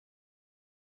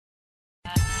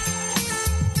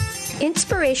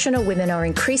Inspirational women are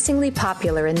increasingly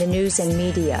popular in the news and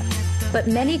media, but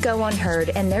many go unheard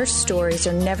and their stories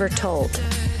are never told.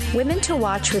 Women to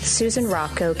Watch with Susan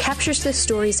Rocco captures the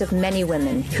stories of many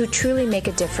women who truly make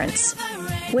a difference.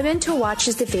 Women to Watch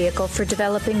is the vehicle for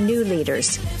developing new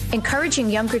leaders, encouraging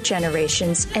younger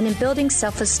generations, and in building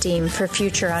self-esteem for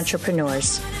future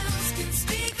entrepreneurs.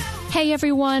 Hey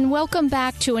everyone, welcome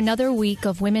back to another week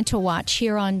of Women to Watch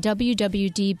here on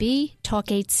WWDB Talk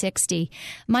 860.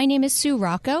 My name is Sue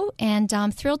Rocco, and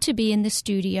I'm thrilled to be in the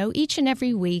studio each and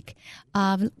every week,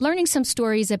 learning some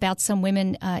stories about some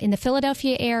women in the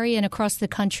Philadelphia area and across the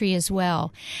country as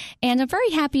well. And I'm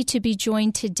very happy to be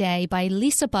joined today by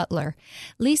Lisa Butler.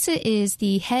 Lisa is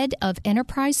the head of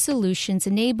Enterprise Solutions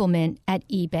Enablement at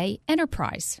eBay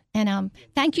Enterprise. And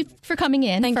thank you for coming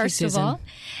in, first of all.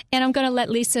 And I'm going to let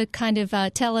Lisa kind of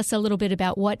tell us a little bit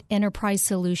about what Enterprise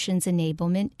Solutions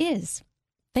Enablement is.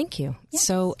 Thank you. Yes.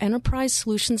 So Enterprise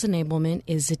Solutions Enablement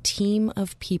is a team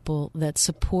of people that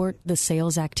support the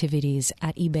sales activities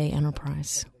at eBay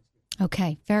Enterprise.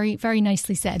 Okay, very, very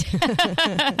nicely said.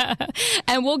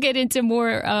 And we'll get into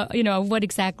more, what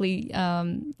exactly,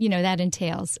 that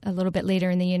entails a little bit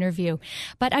later in the interview.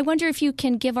 But I wonder if you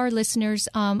can give our listeners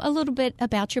a little bit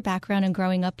about your background and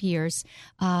growing up years,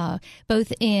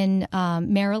 both in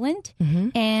Maryland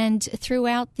and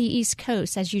throughout the East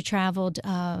Coast as you traveled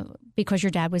because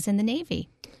your dad was in the Navy.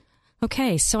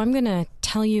 Okay, so I'm going to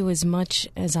tell you as much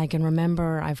as I can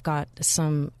remember. I've got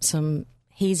some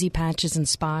hazy patches and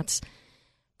spots,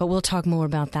 but we'll talk more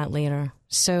about that later.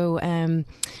 So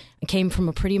I came from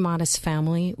a pretty modest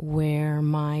family where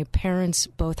my parents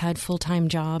both had full-time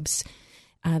jobs.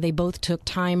 They both took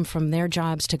time from their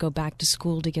jobs to go back to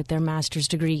school to get their master's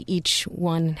degree, each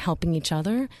one helping each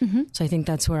other. So I think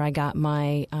that's where I got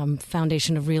my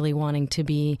foundation of really wanting to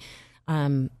be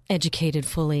educated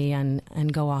fully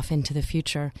and go off into the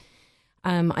future.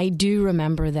 I do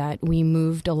remember that we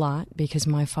moved a lot because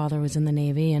my father was in the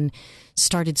Navy and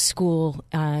started school,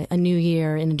 a new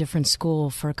year in a different school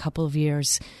for a couple of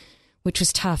years, which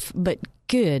was tough, but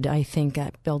good. I think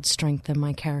that built strength in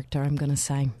my character, I'm going to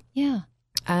say. Yeah.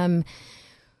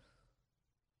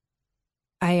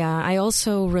 I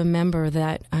also remember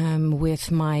that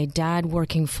with my dad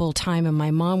working full-time and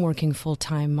my mom working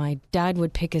full-time, my dad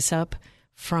would pick us up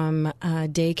from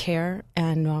daycare,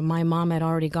 and my mom had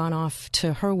already gone off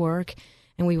to her work,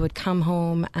 and we would come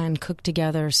home and cook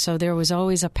together. So there was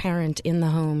always a parent in the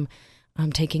home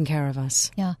taking care of us.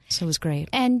 Yeah. So it was great.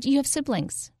 And you have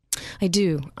siblings? I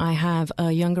do. I have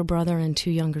a younger brother and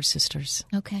two younger sisters.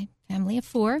 Okay. Family of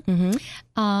four.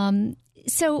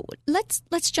 So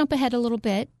let's jump ahead a little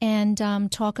bit and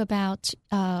talk about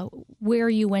where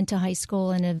you went to high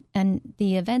school and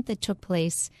the event that took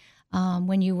place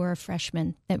when you were a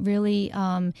freshman. That really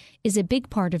is a big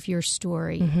part of your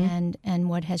story and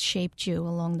what has shaped you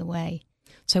along the way.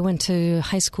 So I went to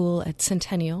high school at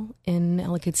Centennial in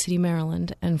Ellicott City,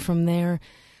 Maryland, and from there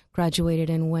graduated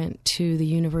and went to the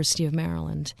University of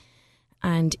Maryland.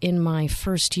 And in my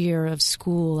first year of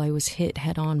school, I was hit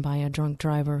head-on by a drunk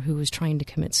driver who was trying to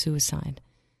commit suicide.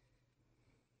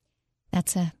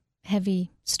 That's a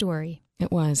heavy story.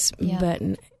 It was, but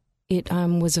it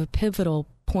was a pivotal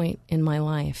point in my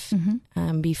life.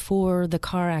 Before the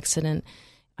car accident,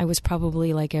 I was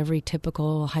probably like every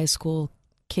typical high school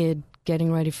kid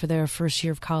getting ready for their first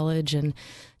year of college and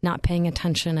not paying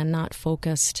attention and not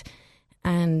focused.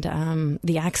 And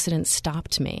the accident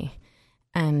stopped me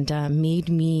and made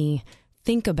me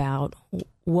think about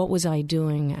what was I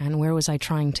doing and where was I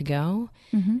trying to go.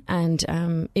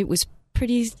 And it was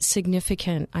pretty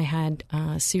significant. I had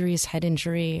a serious head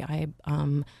injury. I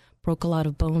broke a lot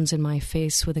of bones in my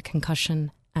face with a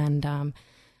concussion and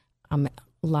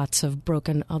lots of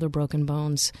other broken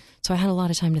bones. So I had a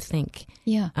lot of time to think.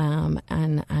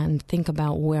 And think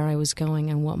about where I was going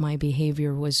and what my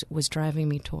behavior was driving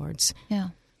me towards. Yeah.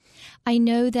 I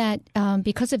know that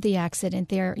because of the accident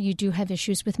there, you do have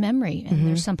issues with memory. And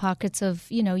there's some pockets of,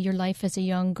 your life as a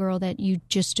young girl that you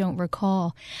just don't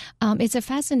recall. It's a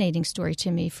fascinating story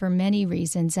to me for many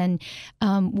reasons. And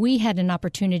we had an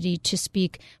opportunity to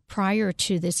speak prior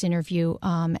to this interview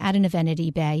at an event at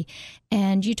eBay.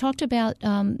 And you talked about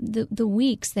the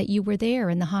weeks that you were there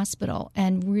in the hospital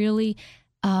and really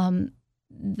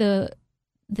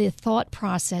the thought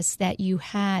process that you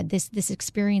had, this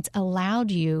experience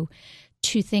allowed you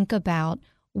to think about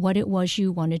what it was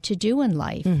you wanted to do in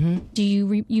life. Do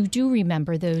you do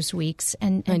remember those weeks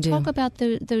and talk about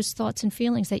those thoughts and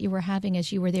feelings that you were having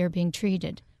as you were there being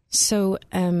treated? So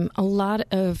a lot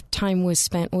of time was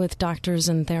spent with doctors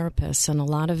and therapists, and a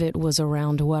lot of it was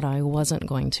around what I wasn't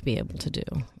going to be able to do.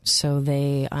 So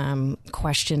they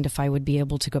questioned if I would be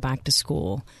able to go back to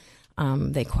school.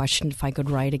 They questioned if I could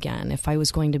write again, if I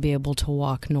was going to be able to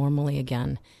walk normally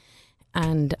again.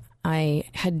 And I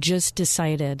had just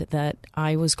decided that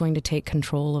I was going to take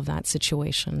control of that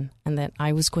situation, and that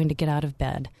I was going to get out of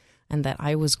bed, and that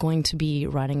I was going to be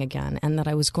running again, and that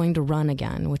I was going to run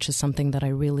again, which is something that I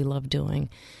really love doing,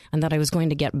 and that I was going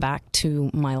to get back to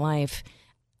my life,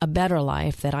 a better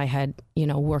life that I had,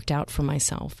 worked out for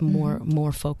myself,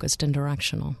 more focused and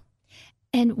directional.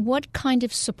 And what kind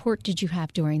of support did you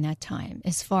have during that time,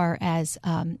 as far as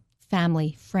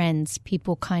family, friends,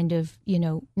 people kind of,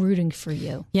 rooting for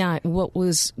you? Yeah, what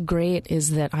was great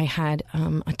is that I had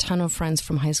a ton of friends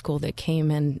from high school that came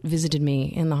and visited me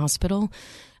in the hospital.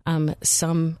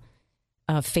 Some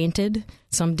fainted.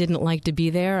 Some didn't like to be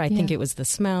there. I think it was the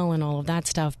smell and all of that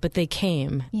stuff, but they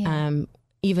came,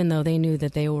 even though they knew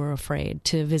that they were afraid,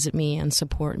 to visit me and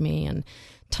support me, and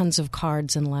tons of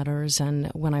cards and letters. And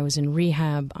when I was in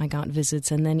rehab, I got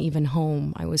visits, and then even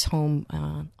home. I was home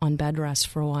on bed rest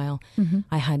for a while. Mm-hmm.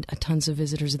 I had tons of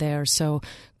visitors there. So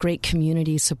great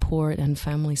community support and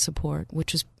family support,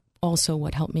 which is also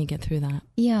what helped me get through that.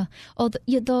 Yeah.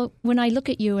 When I look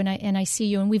at you and I see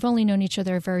you, and we've only known each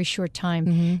other a very short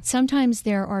time, sometimes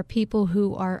there are people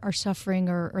who are suffering,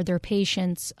 or their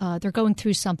patients, they're going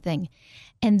through something,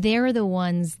 and they're the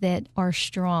ones that are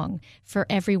strong for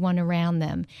everyone around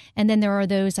them. And then there are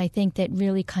those, I think, that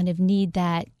really kind of need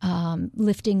that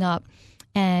lifting up,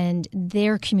 and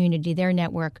their community, their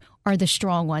network, are the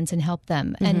strong ones and help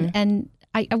them. And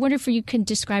I wonder if you can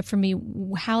describe for me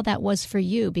how that was for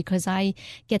you, because I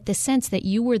get the sense that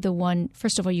you were the one.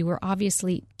 First of all, you were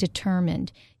obviously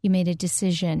determined. You made a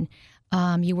decision.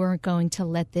 You weren't going to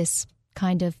let this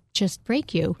kind of just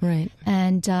break you. Right.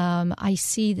 And I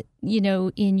see,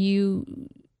 in you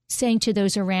saying to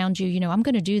those around you, I'm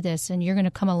going to do this, and you're going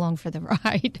to come along for the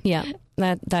ride. Yeah,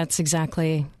 that's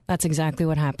exactly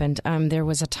what happened. There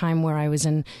was a time where I was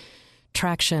in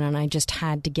traction, and I just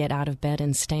had to get out of bed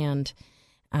and stand.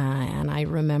 And I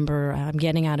remember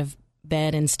getting out of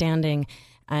bed and standing,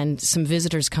 and some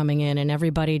visitors coming in, and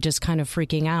everybody just kind of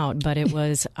freaking out. But it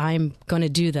was, I'm going to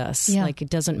do this. Yeah. Like, it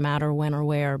doesn't matter when or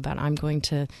where, but I'm going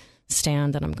to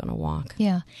stand and I'm going to walk.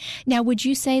 Yeah. Now, would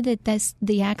you say that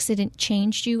the accident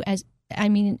changed you?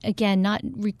 Again, not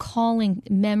recalling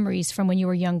memories from when you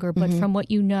were younger, but from what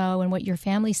you know and what your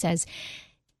family says.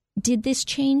 Did this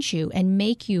change you and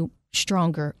make you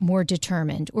stronger, more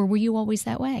determined, or were you always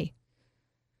that way?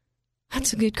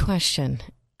 That's a good question.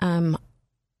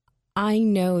 I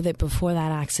know that before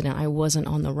that accident, I wasn't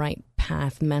on the right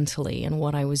path mentally in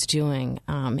what I was doing,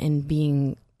 and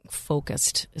being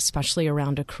focused, especially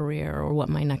around a career or what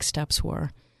my next steps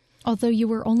were. Although you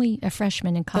were only a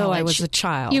freshman in college. Oh, I was a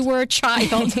child. You were a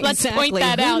child. Let's point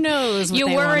that out. Who knows what you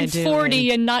weren't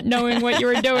 40 and not knowing what you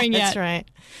were doing yet. That's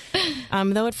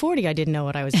right. Though at 40, I didn't know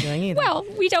what I was doing either. Well,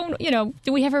 we don't,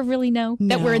 do we ever really know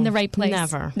that we're in the right place?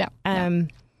 Never. No.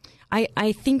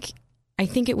 I think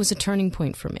it was a turning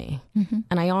point for me. Mm-hmm.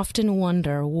 And I often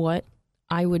wonder what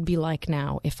I would be like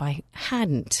now if I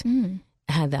hadn't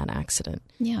had that accident.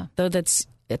 Yeah. Though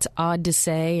it's odd to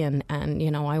say, and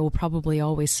I will probably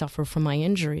always suffer from my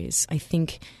injuries. I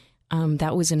think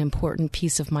that was an important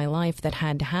piece of my life that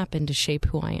had to happen to shape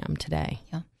who I am today.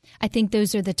 Yeah. I think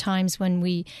those are the times when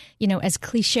we, as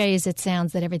cliche as it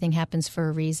sounds, that everything happens for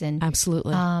a reason.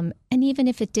 Absolutely. And even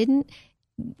if it didn't,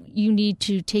 you need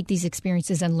to take these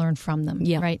experiences and learn from them,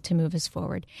 right, to move us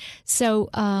forward. So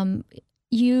after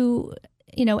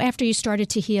you started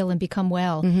to heal and become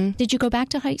well, did you go back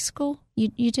to high school?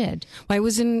 You did. Well,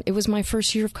 it was my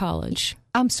first year of college.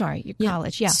 I'm sorry,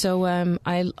 college, yeah. So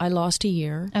I lost a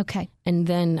year. Okay. And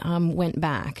then went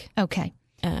back. Okay.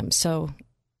 So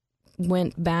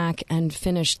went back and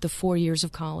finished the 4 years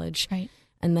of college. Right.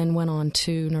 And then went on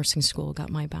to nursing school,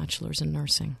 got my bachelor's in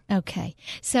nursing. Okay.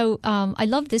 So I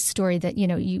love this story that,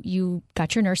 you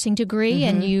got your nursing degree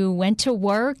and you went to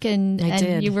work and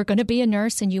you were going to be a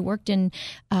nurse, and you worked in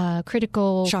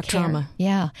critical shock care. Trauma.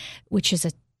 Yeah. Which is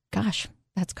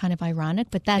that's kind of ironic,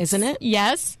 but that's... Isn't it?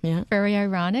 Yes. Yeah. Very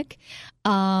ironic.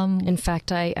 In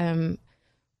fact, I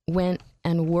went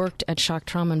and worked at shock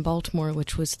trauma in Baltimore,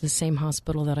 which was the same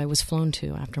hospital that I was flown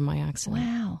to after my accident.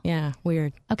 Wow. Yeah,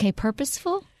 weird. Okay,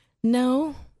 purposeful?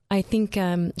 No. I think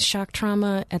shock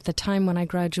trauma, at the time when I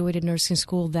graduated nursing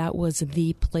school, that was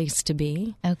the place to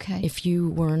be. Okay. If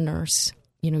you were a nurse,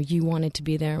 you wanted to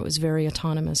be there. It was very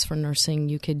autonomous for nursing.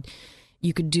 You could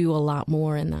you could do a lot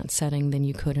more in that setting than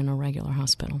you could in a regular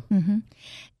hospital. Mm-hmm.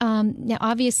 Now,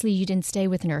 obviously, you didn't stay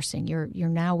with nursing. You're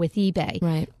now with eBay.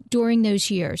 Right. During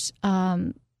those years,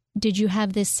 did you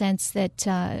have this sense that,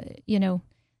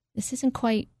 this isn't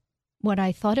quite what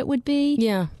I thought it would be?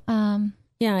 Yeah.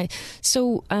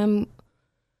 So,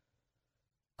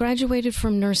 graduated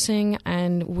from nursing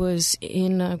and was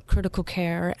in critical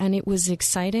care, and it was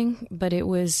exciting, but it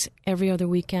was every other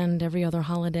weekend, every other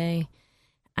holiday,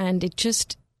 and it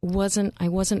just I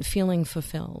wasn't feeling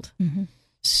fulfilled. Mm-hmm.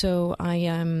 So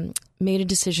I made a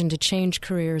decision to change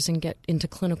careers and get into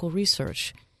clinical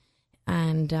research,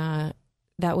 and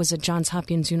that was at Johns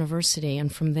Hopkins University,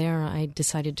 and from there I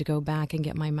decided to go back and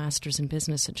get my master's in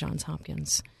business at Johns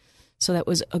Hopkins. So that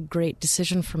was a great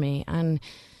decision for me. And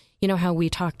you know how we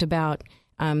talked about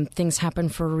things happen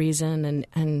for a reason,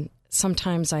 and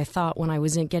sometimes I thought when I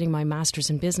was getting my master's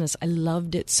in business, I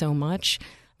loved it so much. I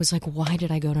was like, why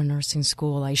did I go to nursing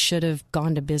school? I should have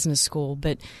gone to business school.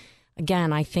 But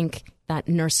again, I think that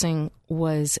nursing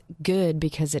was good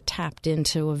because it tapped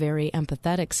into a very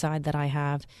empathetic side that I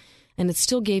have. And it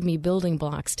still gave me building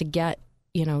blocks to get,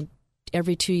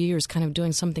 every 2 years kind of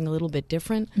doing something a little bit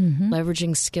different, mm-hmm.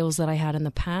 leveraging skills that I had in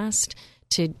the past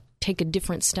to take a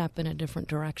different step in a different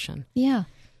direction. Yeah.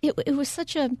 It was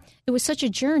such a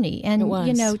journey,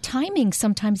 and timing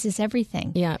sometimes is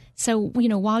everything. Yeah. So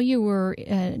while you were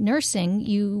nursing,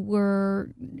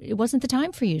 it wasn't the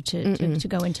time for you to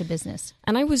go into business.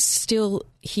 And I was still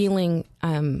healing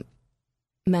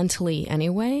mentally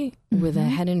anyway with a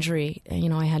head injury.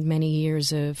 I had many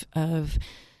years of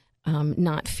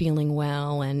not feeling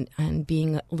well and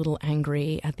being a little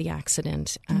angry at the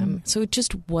accident. So it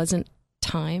just wasn't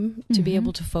time to be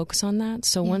able to focus on that.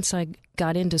 So once I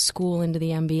got into school, into the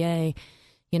MBA,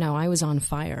 I was on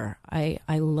fire. I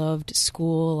loved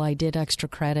school. I did extra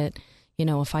credit.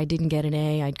 If I didn't get an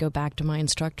A, I'd go back to my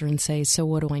instructor and say, so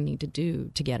what do I need to do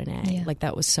to get an A? Yeah. Like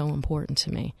that was so important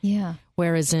to me. Yeah.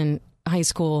 Whereas in high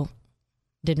school,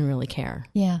 didn't really care.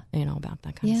 Yeah. About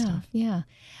that kind of stuff. Yeah.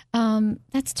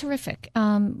 That's terrific.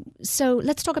 So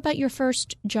let's talk about your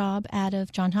first job out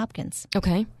of Johns Hopkins.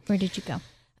 Okay. Where did you go?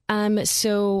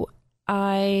 So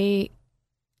I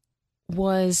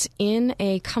was in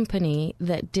a company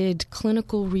that did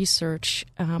clinical research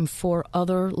for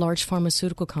other large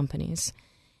pharmaceutical companies.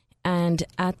 And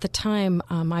at the time,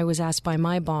 I was asked by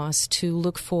my boss to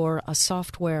look for a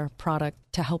software product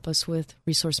to help us with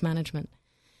resource management.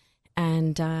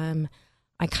 And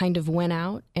I kind of went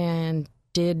out and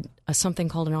did something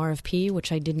called an RFP,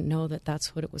 which I didn't know that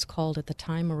that's what it was called at the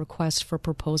time, a request for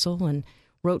proposal, and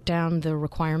wrote down the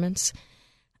requirements.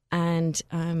 And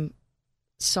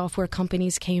software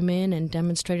companies came in and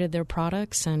demonstrated their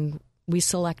products, and we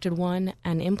selected one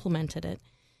and implemented it.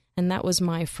 And that was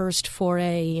my first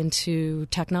foray into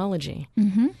technology.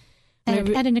 Mm-hmm.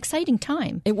 At an exciting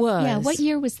time. It was. Yeah. What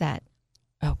year was that?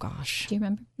 Oh, gosh. Do you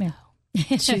remember? No.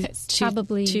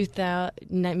 Probably 2000,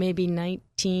 maybe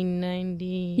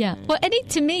 1990. Yeah. Well,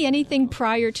 anything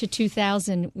prior to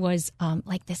 2000 was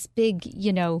like this big,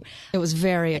 It was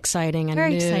very exciting and very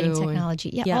new. Exciting technology.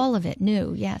 Yeah, all of it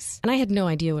new. Yes. And I had no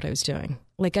idea what I was doing.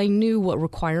 Like I knew what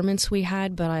requirements we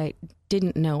had, but I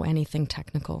didn't know anything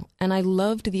technical. And I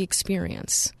loved the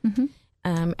experience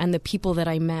and the people that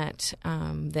I met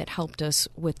that helped us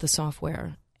with the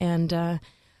software. And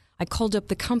I called up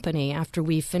the company after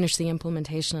we finished the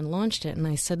implementation and launched it, and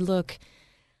I said, look,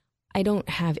 I don't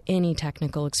have any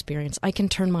technical experience. I can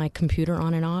turn my computer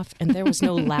on and off, and there was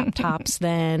no laptops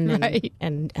then right.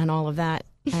 and all of that.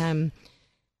 And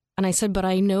I said, but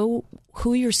I know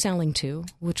who you're selling to,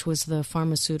 which was the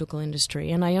pharmaceutical industry,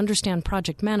 and I understand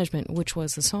project management, which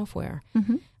was the software.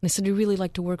 Mm-hmm. And I said, I'd really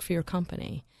like to work for your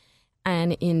company.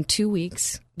 And in 2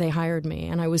 weeks, they hired me,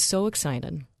 and I was so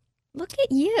excited. Look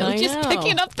at you, just know.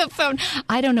 picking up the phone.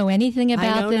 I don't know anything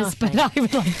about this, but I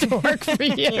would like to work for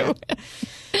you.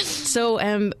 So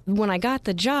when I got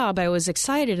the job, I was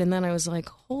excited, and then I was like,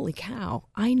 holy cow,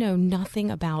 I know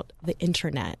nothing about the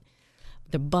internet.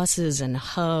 The buses and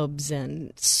hubs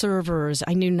and servers,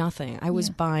 I knew nothing. I was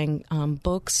buying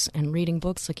books and reading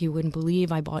books like you wouldn't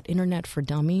believe. I bought Internet for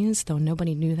Dummies, though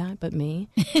nobody knew that but me.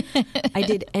 I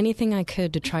did anything I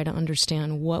could to try to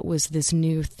understand what was this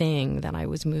new thing that I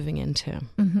was moving into.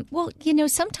 Mm-hmm. Well,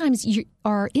 sometimes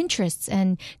our interests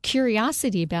and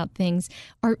curiosity about things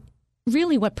are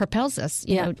really what propels us,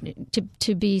 you know,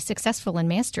 to be successful and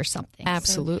master something.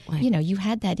 Absolutely. So, you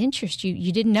had that interest.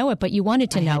 You didn't know it, but you wanted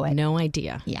to know it. No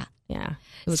idea. Yeah. Yeah.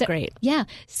 It was great. Yeah.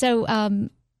 So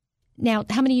Now,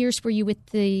 how many years were you with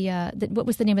what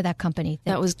was the name of that company?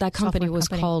 That company was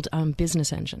called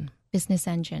Business Engine. Business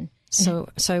Engine. So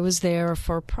I was there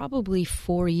for probably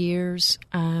 4 years,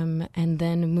 and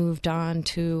then moved on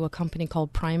to a company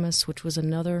called Primus, which was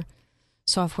another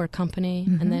software company,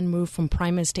 and then moved from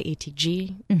Primus to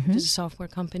ATG, which is a software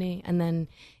company, and then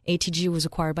ATG was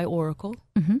acquired by Oracle,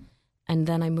 and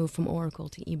then I moved from Oracle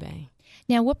to eBay.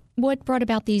 Now, what brought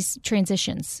about these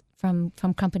transitions from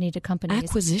company to company?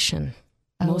 Acquisition.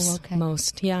 Most.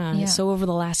 So over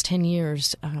the last 10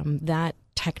 years, that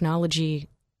technology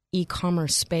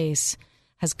e-commerce space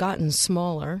has gotten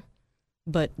smaller,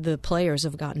 but the players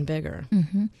have gotten bigger.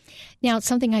 Now,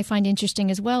 something I find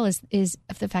interesting as well is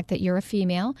the fact that you're a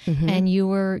female and you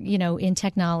were, in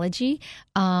technology,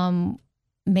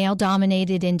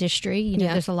 male-dominated industry.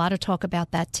 There's a lot of talk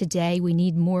about that today. We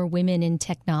need more women in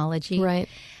technology. Right.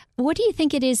 What do you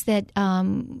think it is that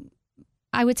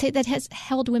I would say that has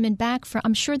held women back from?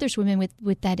 I'm sure there's women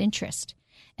with that interest,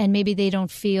 and maybe they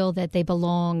don't feel that they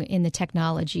belong in the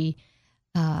technology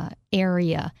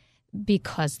area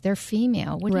because they're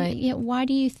female. Why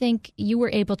do you think you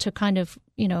were able to kind of,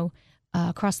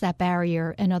 cross that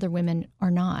barrier and other women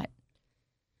are not?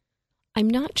 I'm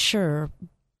not sure,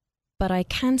 but I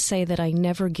can say that I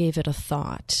never gave it a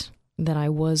thought that I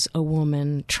was a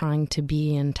woman trying to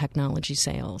be in technology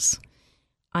sales.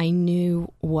 I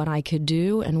knew what I could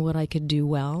do and what I could do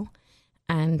well.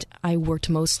 And I worked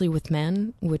mostly with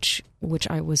men, which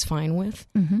I was fine with.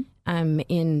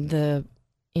 In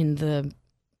the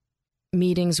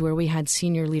meetings where we had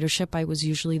senior leadership, I was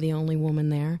usually the only woman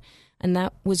there, and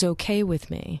that was okay with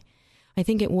me. I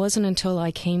think it wasn't until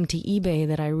I came to eBay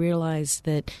that I realized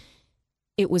that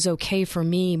it was okay for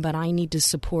me, but I need to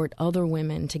support other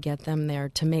women to get them there,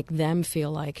 to make them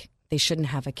feel like they shouldn't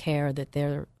have a care that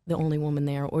they're the only woman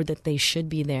there, or that they should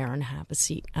be there and have a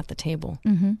seat at the table.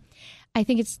 I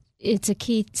think it's a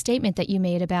key statement that you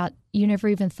made about you never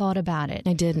even thought about it.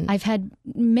 I didn't. I've had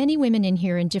many women in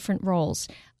here in different roles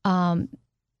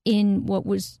in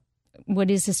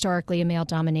what is historically a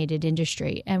male-dominated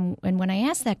industry. And when I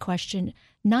ask that question,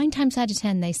 9 times out of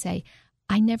 10 they say,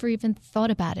 I never even thought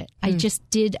about it. I just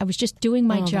did. I was just doing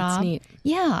my job. That's neat.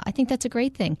 Yeah, I think that's a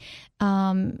great thing,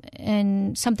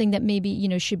 and something that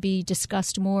maybe should be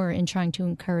discussed more in trying to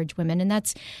encourage women. And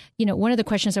that's one of the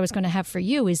questions I was going to have for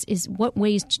you is what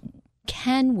ways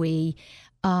can we,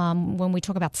 when we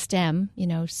talk about STEM,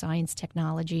 science,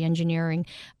 technology, engineering,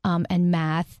 and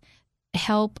math,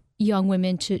 help young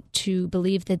women to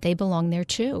believe that they belong there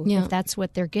too, if that's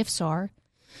what their gifts are.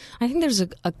 I think there's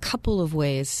a couple of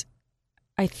ways.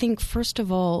 I think, first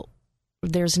of all,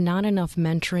 there's not enough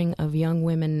mentoring of young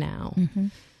women now.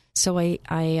 So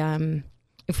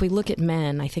if we look at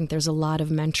men, I think there's a lot of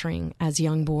mentoring as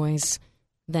young boys.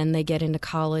 Then they get into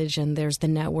college and there's the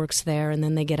networks there, and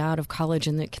then they get out of college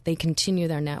and they continue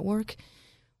their network.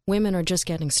 Women are just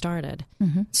getting started.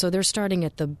 So they're starting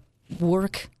at the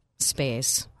work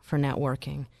space for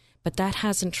networking, but that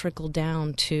hasn't trickled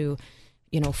down to,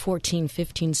 14,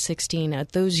 15, 16,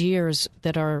 at those years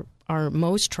that are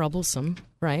most troublesome,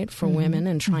 right, for women,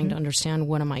 and trying to understand,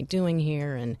 what am I doing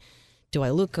here, and do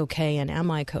I look okay, and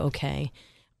am I okay?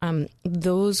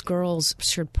 Those girls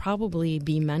should probably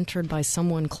be mentored by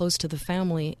someone close to the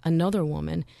family, another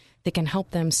woman, that can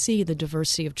help them see the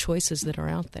diversity of choices that are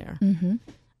out there.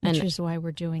 Which is why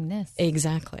we're doing this.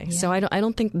 Exactly. Yeah. So I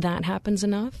don't think that happens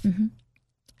enough.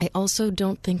 I also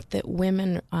don't think that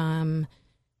women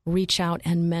reach out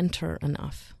and mentor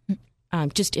enough.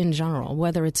 Just in general,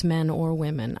 whether it's men or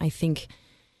women. I think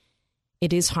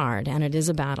it is hard and it is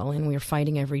a battle and we're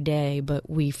fighting every day, but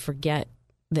we forget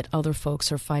that other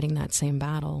folks are fighting that same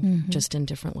battle, just in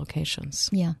different locations.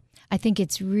 Yeah. I think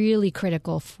it's really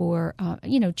critical for,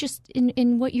 just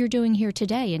in what you're doing here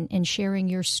today and sharing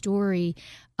your story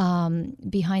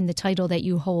behind the title that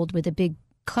you hold with a big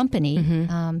company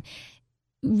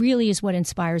really is what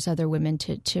inspires other women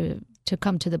to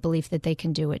come to the belief that they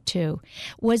can do it too.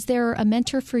 Was there a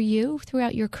mentor for you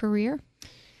throughout your career?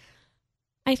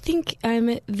 I think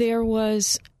I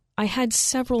had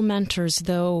several mentors,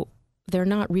 though they're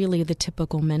not really the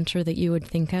typical mentor that you would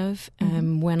think of.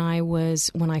 When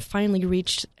I finally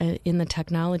reached in the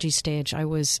technology stage, I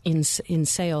was in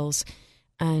sales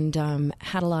and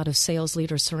had a lot of sales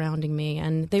leaders surrounding me,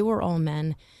 and they were all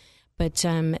men, but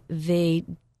they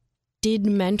did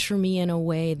mentor me in a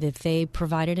way that they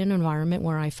provided an environment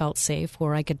where I felt safe,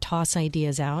 where I could toss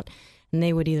ideas out, and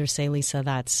they would either say, Lisa,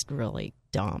 that's really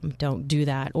dumb, don't do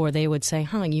that, or they would say,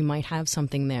 you might have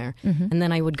something there. And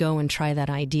then I would go and try that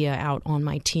idea out on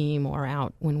my team or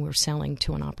out when we're selling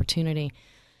to an opportunity.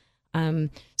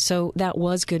 So that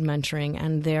was good mentoring.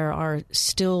 And there are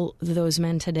still those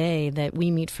men today that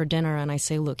we meet for dinner and I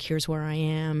say, look, here's where I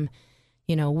am.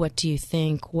 What do you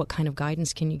think? What kind of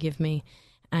guidance can you give me?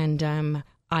 And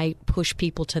I push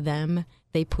people to them.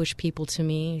 They push people to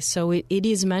me. So it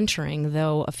is mentoring,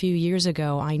 though a few years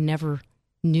ago, I never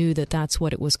knew that that's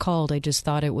what it was called. I just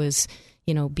thought it was,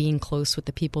 being close with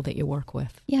the people that you work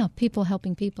with. Yeah, people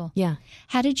helping people. Yeah.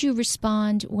 How did you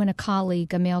respond when a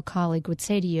male colleague would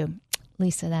say to you,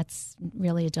 Lisa, that's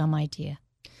really a dumb idea?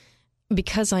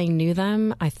 Because I knew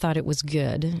them, I thought it was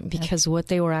good, because what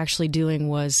they were actually doing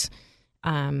was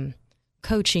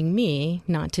coaching me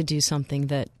not to do something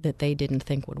that they didn't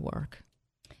think would work.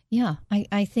 Yeah,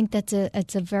 I think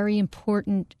it's a very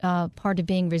important part of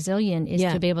being resilient is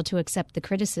to be able to accept the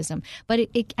criticism. But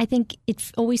I think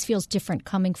it always feels different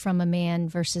coming from a man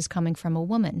versus coming from a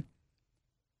woman.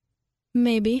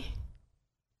 Maybe.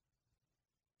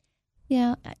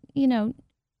 Yeah,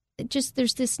 just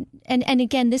there's this, and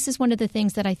again, this is one of the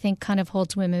things that I think kind of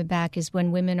holds women back is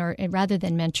when women are, rather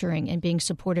than mentoring and being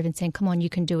supportive and saying, come on, you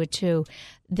can do it too,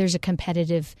 there's a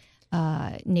competitive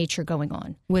nature going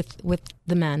on. With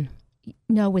the men?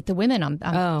 No, with the women, I'm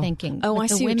thinking. Oh, with I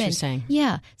the see women. what you're saying.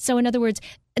 Yeah. So in other words,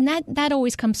 and that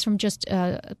always comes from just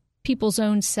people's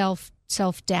own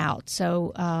self-doubt.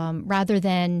 So rather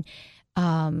than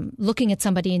looking at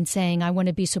somebody and saying, I want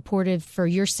to be supportive for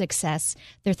your success,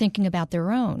 they're thinking about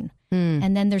their own.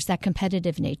 And then there's that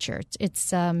competitive nature.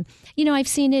 It's I've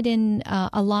seen it in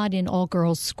a lot in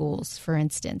all-girls schools, for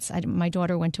instance. My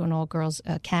daughter went to an all-girls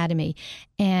academy,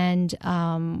 and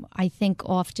I think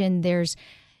often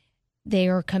they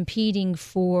are competing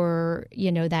for,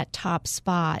 that top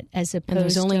spot as opposed to... And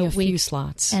there's only a few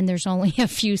slots. And there's only a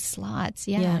few slots.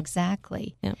 Yeah.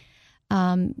 Exactly. Yeah.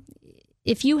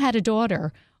 If you had a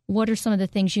daughter, what are some of the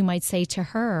things you might say to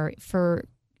her for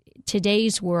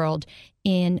today's world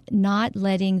in not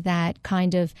letting that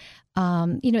kind of,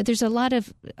 there's a lot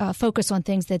of focus on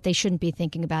things that they shouldn't be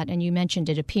thinking about. And you mentioned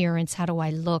it, appearance. How do I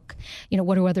look?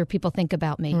 What do other people think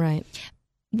about me? Right.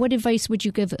 What advice would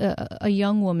you give a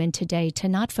young woman today to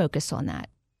not focus on that?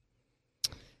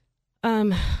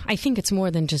 I think it's more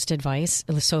than just advice.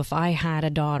 So if I had a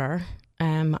daughter,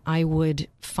 I would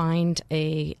find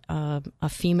a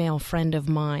female friend of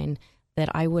mine that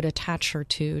I would attach her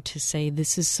to say,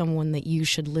 this is someone that you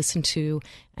should listen to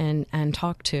and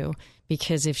talk to,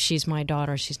 because if she's my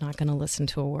daughter, she's not going to listen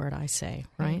to a word I say,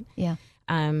 right? Yeah.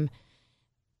 And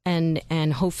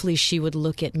hopefully she would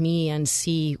look at me and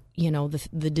see,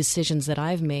 the decisions that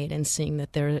I've made and seeing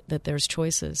that there's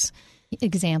choices.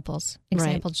 Examples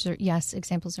right.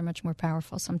 Examples are much more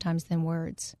powerful sometimes than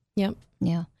words. Yep.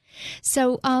 Yeah.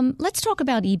 So let's talk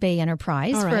about eBay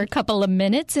Enterprise for a couple of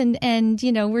minutes. And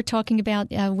we're talking about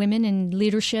women and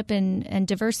leadership and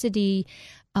diversity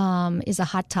is a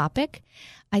hot topic.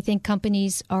 I think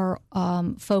companies are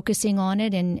focusing on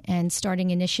it and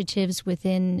starting initiatives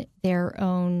within their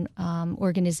own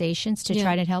organizations to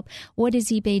try to help. What is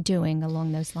eBay doing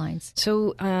along those lines?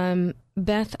 So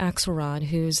Beth Axelrod,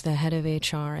 who's the head of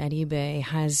HR at eBay,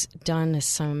 has done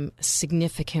some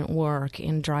significant work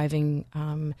in driving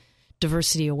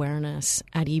diversity awareness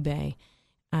at eBay.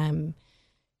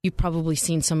 You've probably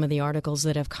seen some of the articles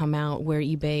that have come out where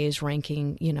eBay is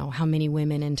ranking, how many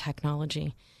women in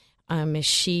technology.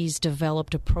 She's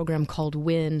developed a program called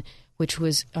WIN, which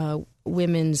was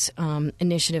Women's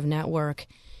Initiative Network.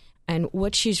 And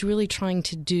what she's really trying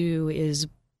to do is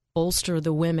bolster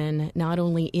the women, not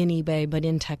only in eBay, but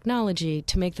in technology,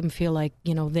 to make them feel like,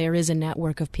 there is a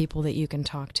network of people that you can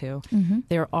talk to. Mm-hmm.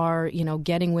 There are,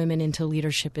 getting women into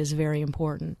leadership is very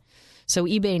important. So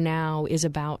eBay now is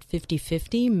about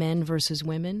 50-50, men versus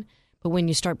women. But when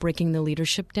you start breaking the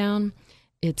leadership down,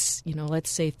 it's, let's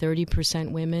say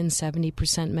 30% women,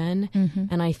 70% men. Mm-hmm.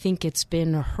 And I think it's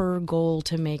been her goal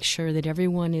to make sure that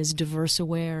everyone is diverse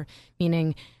aware,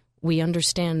 meaning we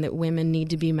understand that women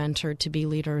need to be mentored to be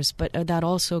leaders, but that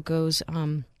also goes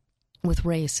with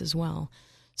race as well.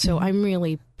 So I'm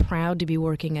really proud to be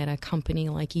working at a company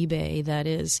like eBay that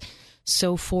is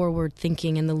so forward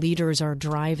thinking, and the leaders are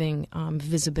driving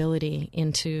visibility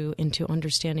into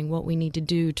understanding what we need to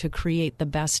do to create the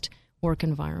best work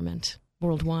environment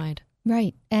worldwide.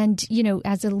 Right. And,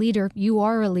 as a leader, you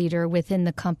are a leader within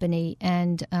the company.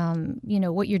 And,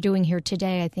 what you're doing here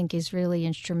today, I think, is really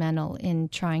instrumental in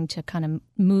trying to kind of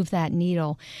move that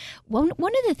needle. One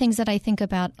of the things that I think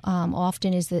about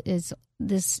often is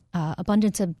this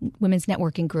abundance of women's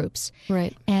networking groups.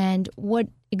 Right. And what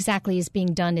exactly is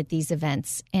being done at these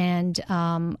events. And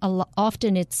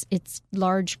often it's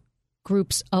large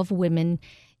groups of women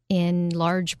in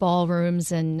large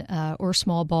ballrooms and or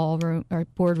small ballroom or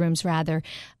boardrooms rather,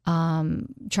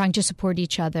 trying to support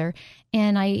each other.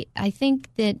 And I think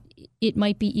that it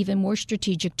might be even more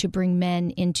strategic to bring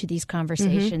men into these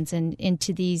conversations and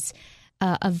into these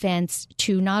events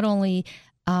to not only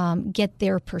get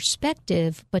their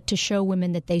perspective, but to show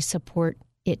women that they support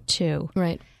it too.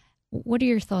 Right. What are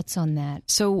your thoughts on that?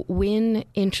 So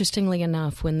interestingly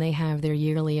enough, when they have their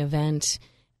yearly event,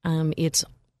 it's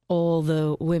all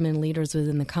the women leaders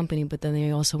within the company, but then they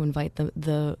also invite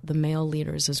the male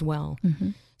leaders as well. Mm-hmm.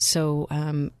 So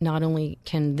not only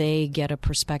can they get a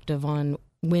perspective on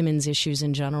women's issues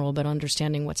in general, but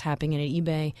understanding what's happening at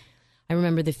eBay. I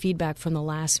remember the feedback from the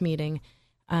last meeting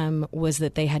was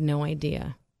that they had no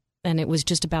idea. And it was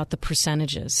just about the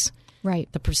percentages. Right.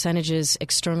 The percentages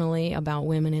externally about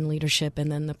women in leadership,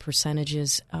 and then the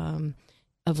percentages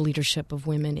of leadership of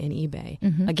women in eBay.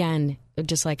 Mm-hmm. Again,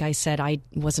 just like I said, I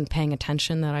wasn't paying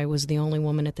attention that I was the only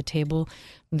woman at the table.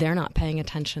 They're not paying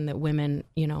attention that women,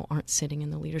 aren't sitting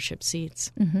in the leadership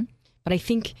seats. Mm-hmm. But I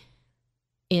think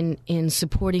in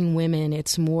supporting women,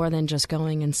 it's more than just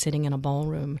going and sitting in a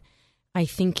ballroom. I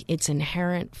think it's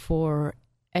inherent for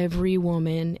every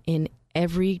woman in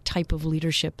every type of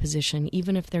leadership position,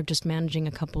 even if they're just managing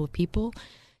a couple of people,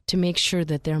 to make sure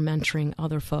that they're mentoring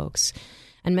other folks.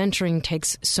 And mentoring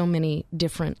takes so many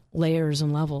different layers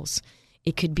and levels.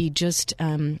 It could be just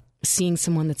seeing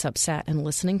someone that's upset and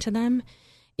listening to them.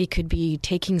 It could be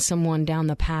taking someone down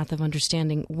the path of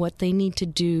understanding what they need to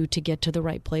do to get to the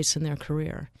right place in their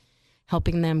career,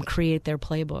 helping them create their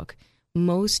playbook.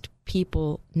 Most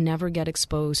people never get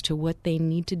exposed to what they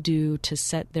need to do to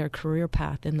set their career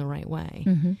path in the right way.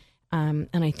 Mm-hmm.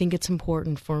 And I think it's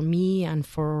important for me and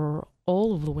for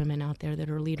all of the women out there that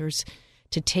are leaders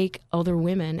to take other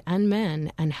women and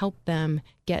men and help them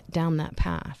get down that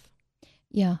path.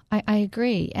 Yeah, I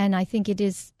agree. And I think it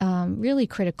is really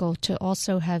critical to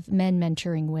also have men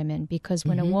mentoring women, because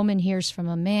when a woman hears from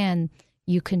a man,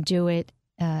 you can do it.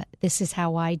 This is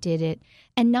how I did it.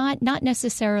 And not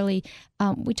necessarily,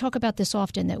 we talk about this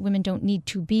often, that women don't need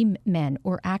to be men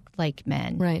or act like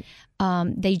men. Right.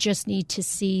 They just need to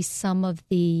see some of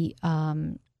the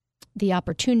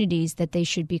opportunities that they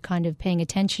should be kind of paying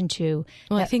attention to.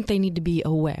 Well, I think they need to be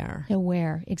aware.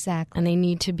 Aware, exactly. And they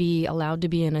need to be allowed to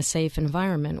be in a safe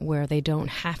environment where they don't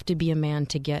have to be a man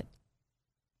to get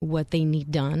what they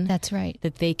need done. That's right.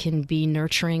 That they can be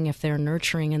nurturing if they're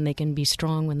nurturing, and they can be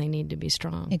strong when they need to be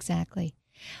strong. Exactly.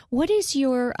 What is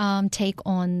your take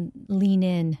on Lean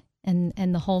In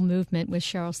and the whole movement with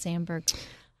Sheryl Sandberg?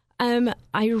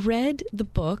 I read the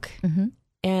book,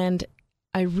 and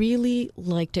I really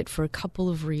liked it for a couple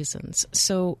of reasons.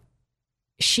 So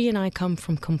she and I come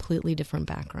from completely different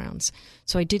backgrounds,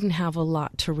 so I didn't have a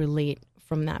lot to relate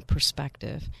from that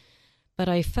perspective. But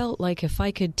I felt like if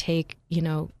I could take,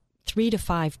 3 to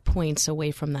 5 points away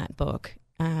from that book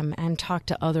and talk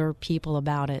to other people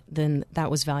about it, then that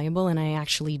was valuable. And I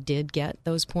actually did get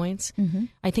those points. Mm-hmm.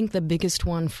 I think the biggest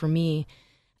one for me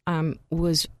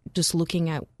was just looking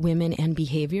at women and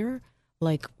behavior,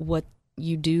 like what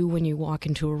you do when you walk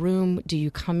into a room. Do you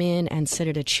come in and sit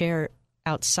at a chair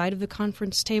outside of the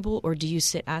conference table, or do you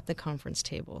sit at the conference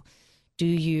table? Do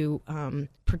you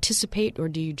participate, or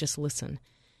do you just listen?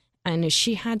 And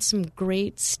she had some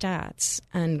great stats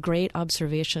and great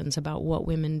observations about what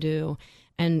women do.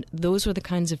 And those were the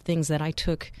kinds of things that I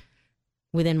took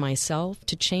within myself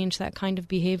to change that kind of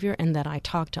behavior, and that I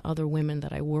talk to other women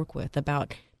that I work with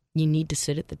about. You need to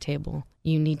sit at the table.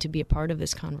 You need to be a part of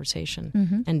this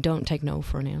conversation, and don't take no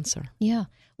for an answer. Yeah.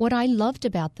 What I loved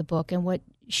about the book, and what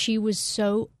she was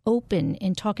so open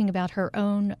in talking about her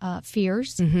own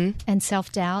fears and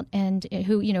self-doubt, and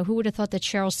who would have thought that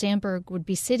Sheryl Sandberg would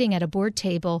be sitting at a board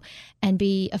table and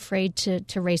be afraid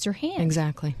to raise her hand.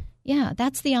 Exactly. Yeah,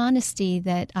 that's the honesty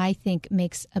that I think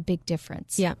makes a big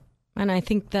difference. Yeah, and I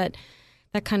think that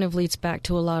kind of leads back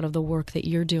to a lot of the work that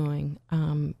you're doing,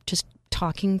 just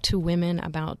talking to women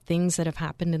about things that have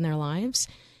happened in their lives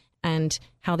and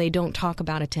how they don't talk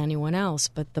about it to anyone else,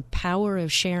 but the power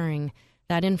of sharing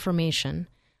that information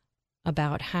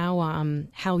about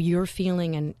how you're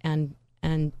feeling and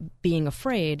being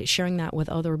afraid, sharing that with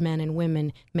other men and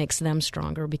women makes them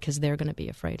stronger, because they're going to be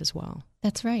afraid as well.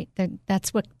 That's right.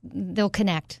 That's what they'll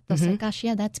connect. They'll say, gosh,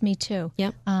 yeah, that's me too.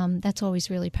 Yep. That's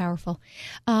always really powerful.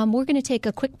 We're going to take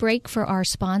a quick break for our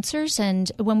sponsors.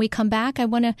 And when we come back, I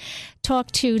want to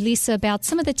talk to Lisa about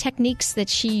some of the techniques that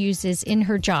she uses in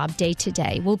her job day to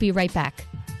day. We'll be right back.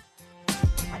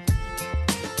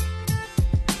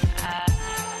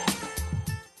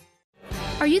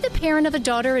 Are you the parent of a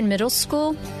daughter in middle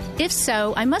school? If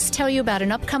so, I must tell you about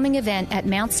an upcoming event at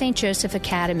Mount St. Joseph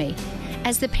Academy.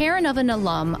 As the parent of an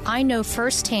alum, I know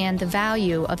firsthand the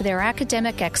value of their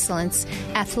academic excellence,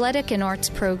 athletic, and arts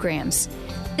programs.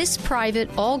 This private,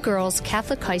 all-girls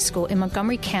Catholic high school in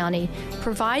Montgomery County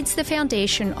provides the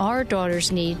foundation our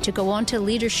daughters need to go on to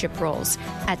leadership roles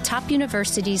at top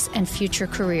universities and future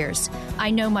careers. I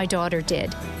know my daughter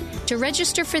did. To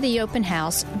register for the open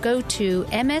house, go to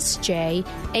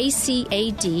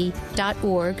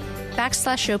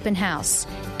msjacad.org/open house.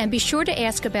 And be sure to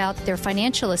ask about their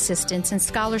financial assistance and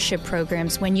scholarship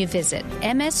programs when you visit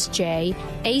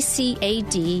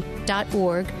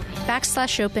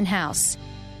msjacad.org/open house.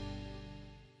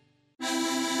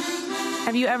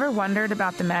 Have you ever wondered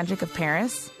about the magic of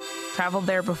Paris? Traveled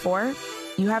there before?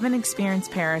 You haven't experienced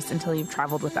Paris until you've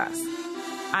traveled with us.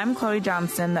 I'm Chloe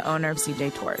Johnston, the owner of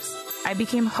CJ Tours. I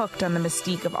became hooked on the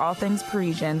mystique of all things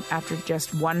Parisian after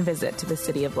just one visit to the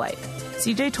City of Light.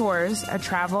 CJ Tours, a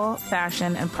travel,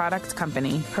 fashion, and products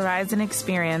company, provides an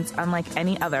experience unlike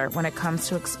any other when it comes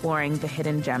to exploring the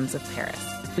hidden gems of Paris.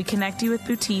 We connect you with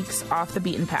boutiques off the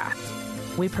beaten path.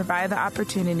 We provide the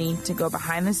opportunity to go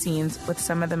behind the scenes with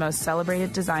some of the most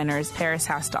celebrated designers Paris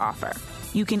has to offer.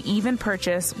 You can even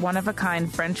purchase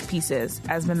one-of-a-kind French pieces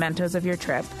as mementos of your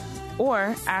trip,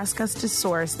 or ask us to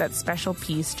source that special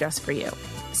piece just for you.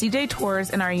 CJ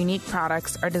Tours and our unique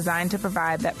products are designed to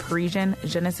provide that Parisian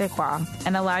je ne sais quoi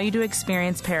and allow you to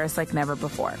experience Paris like never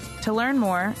before. To learn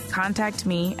more, contact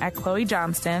me at Chloe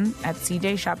Johnston at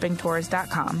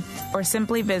cjshoppingtours.com or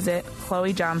simply visit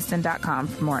chloejohnston.com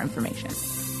for more information.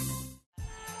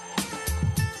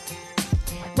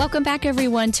 Welcome back,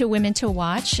 everyone, to Women to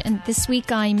Watch. And this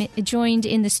week I'm joined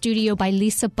in the studio by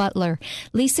Lisa Butler.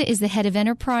 Lisa is the head of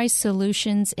Enterprise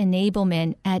Solutions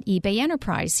Enablement at eBay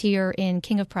Enterprise here in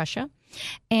King of Prussia.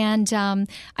 And I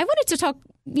wanted to talk,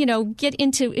 get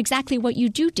into exactly what you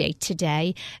do day to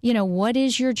day. What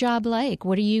is your job like?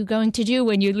 What are you going to do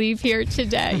when you leave here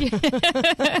today?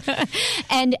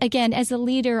 And again, as a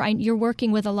leader, you're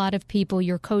working with a lot of people.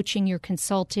 You're coaching, you're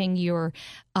consulting, you're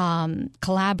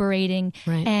collaborating.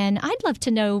 Right. And I'd love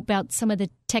to know about some of the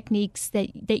techniques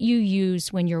that you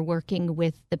use when you're working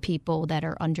with the people that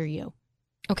are under you.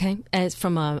 Okay. As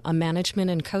from a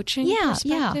management and coaching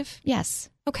perspective? Yeah. Yes.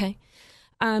 Okay.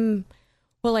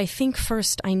 Well, I think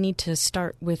first I need to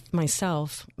start with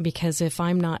myself, because if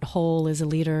I'm not whole as a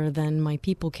leader, then my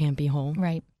people can't be whole.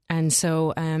 Right. And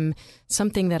so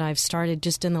something that I've started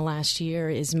just in the last year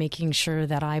is making sure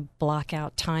that I block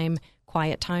out time,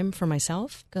 quiet time for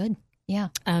myself. Good. Yeah.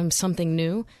 Something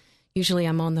new. Usually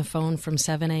I'm on the phone from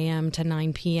 7 a.m. to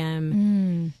 9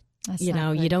 p.m.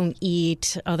 You don't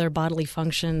eat, other bodily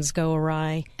functions go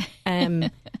awry.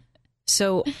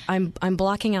 So I'm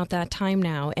blocking out that time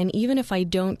now. And even if I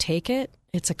don't take it,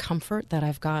 it's a comfort that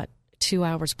I've got 2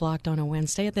 hours blocked on a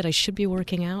Wednesday that I should be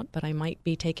working out, but I might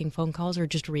be taking phone calls or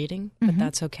just reading, but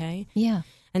that's okay. Yeah.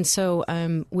 And so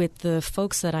with the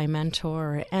folks that I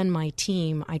mentor and my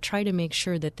team, I try to make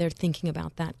sure that they're thinking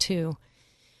about that too.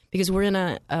 Because we're in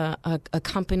a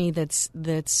company that's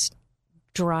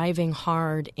driving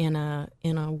hard in a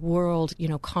world,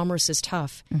 commerce is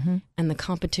tough and the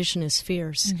competition is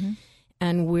fierce.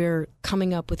 And we're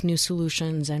coming up with new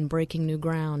solutions and breaking new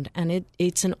ground. And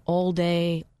it's an all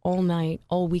day, all night,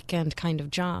 all weekend kind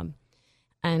of job.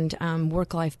 And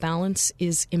work-life balance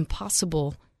is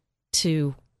impossible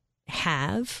to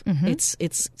have. It's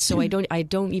so I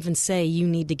don't even say you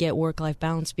need to get work-life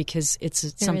balance, because it's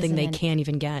something they can't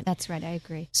even get. That's right. I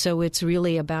agree. So it's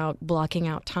really about blocking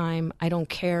out time. I don't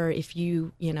care if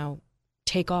you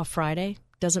take off Friday.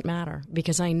 Doesn't matter,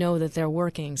 because I know that they're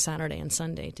working Saturday and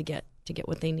Sunday to get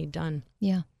what they need done.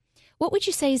 Yeah. What would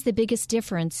you say is the biggest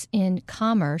difference in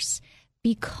commerce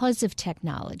because of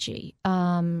technology?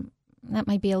 That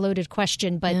might be a loaded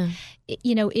question, but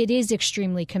it is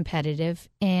extremely competitive,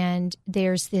 and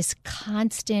there's this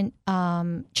constant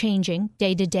changing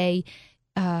day to day.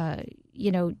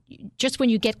 Just when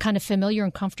you get kind of familiar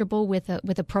and comfortable with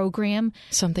a program,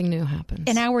 something new happens.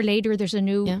 An hour later, there's a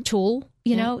new tool.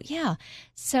 Yeah.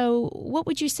 So, what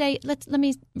would you say? Let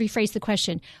me rephrase the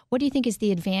question. What do you think is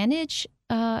the advantage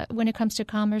when it comes to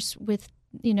commerce with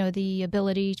the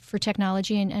ability for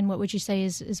technology, and what would you say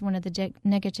is one of the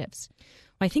negatives?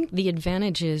 I think the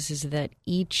advantage is that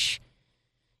each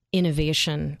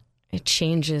innovation, it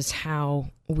changes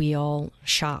how we all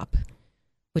shop,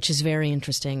 which is very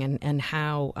interesting, and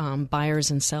how buyers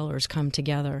and sellers come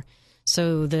together.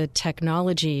 So the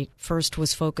technology first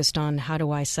was focused on how do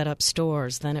I set up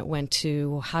stores, then it went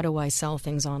to how do I sell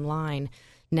things online.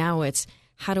 Now it's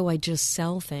how do I just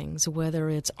sell things, whether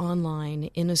it's online,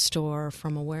 in a store,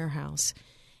 from a warehouse.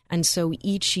 And so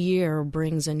each year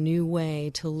brings a new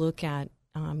way to look at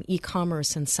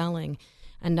e-commerce and selling.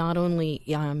 And not only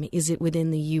is it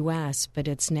within the U.S., but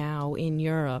it's now in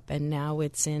Europe, and now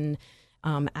it's in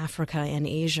Africa and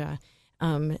Asia.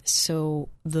 So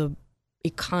the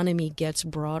economy gets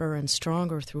broader and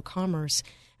stronger through commerce,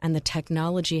 and the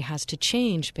technology has to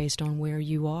change based on where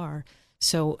you are.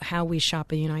 So how we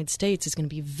shop in the United States is going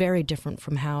to be very different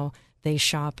from how they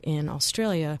shop in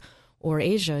Australia or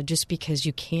Asia, just because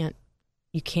you can't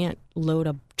load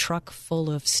a truck full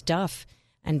of stuff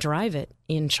and drive it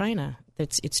in China.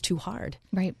 It's too hard.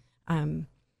 Right.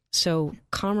 So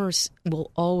commerce will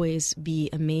always be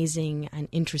amazing and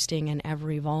interesting and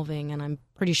ever evolving, and I'm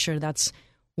pretty sure that's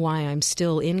why I'm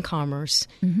still in commerce,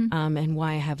 and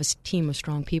why I have a team of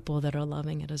strong people that are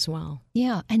loving it as well.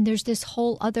 Yeah, and there's this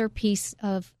whole other piece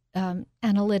of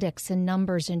analytics and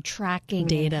numbers and tracking.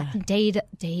 Data.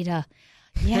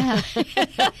 Yeah.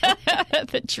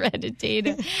 The dreaded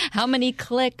data. How many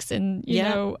clicks and, you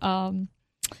know,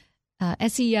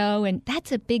 SEO, and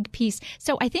that's a big piece.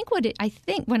 So I think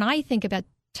when I think about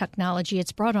technology,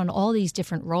 it's brought on all these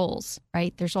different roles,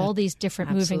 right? There's all these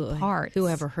different moving parts. Who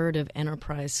ever heard of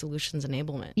enterprise solutions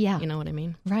enablement? Yeah. You know what I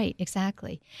mean? Right,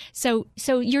 exactly. So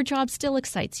your job still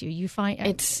excites you. You find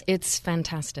it's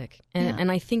fantastic.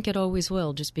 And I think it always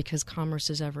will, just because commerce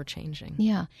is ever changing.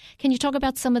 Yeah. Can you talk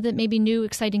about some of the maybe new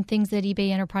exciting things that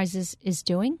eBay Enterprises is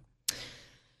doing?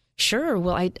 Sure.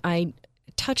 Well, I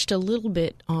touched a little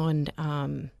bit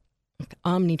on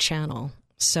omni-channel.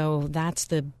 So that's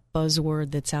the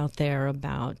buzzword that's out there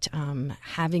about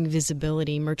having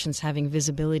visibility, merchants having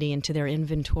visibility into their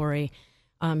inventory,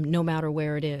 no matter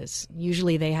where it is.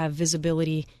 Usually they have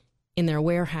visibility in their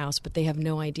warehouse, but they have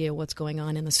no idea what's going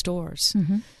on in the stores.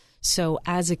 Mm-hmm. So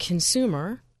as a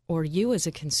consumer, or you as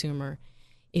a consumer,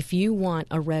 if you want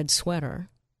a red sweater,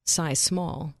 size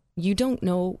small, you don't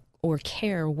know or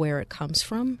care where it comes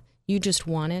from. You just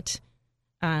want it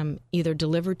either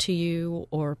delivered to you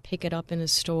or pick it up in a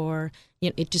store.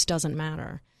 It just doesn't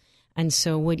matter. And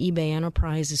so what eBay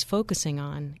Enterprise is focusing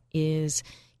on is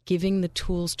giving the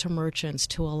tools to merchants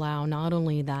to allow not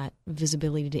only that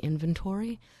visibility to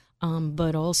inventory,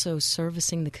 but also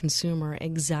servicing the consumer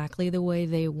exactly the way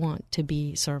they want to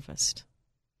be serviced.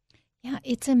 Yeah,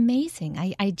 it's amazing.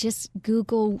 I just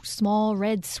Google small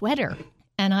red sweater,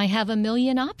 and I have a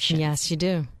million options. Yes, you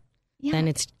do. Yeah. Then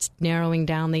it's narrowing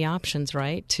down the options,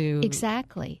 right? To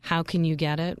exactly. How can you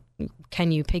get it?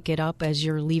 Can you pick it up as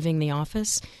you're leaving the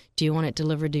office? Do you want it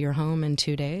delivered to your home in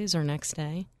 2 days or next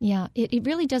day? Yeah, it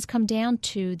really does come down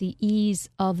to the ease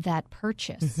of that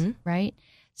purchase, right?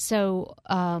 So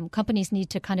companies need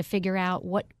to kind of figure out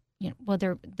what,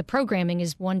 the programming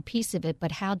is one piece of it,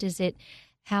 but how does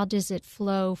it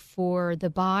flow for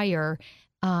the buyer?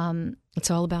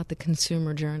 It's all about the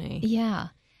consumer journey. Yeah.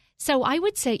 So I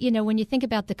would say, when you think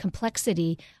about the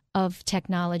complexity of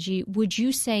technology, would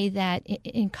you say that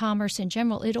in commerce in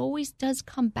general, it always does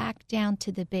come back down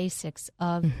to the basics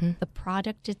of the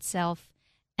product itself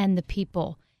and the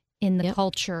people in the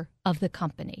culture of the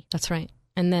company? That's right.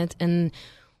 And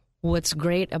what's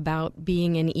great about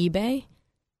being in eBay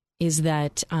is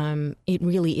that it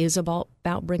really is about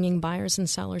bringing buyers and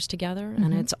sellers together,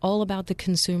 and it's all about the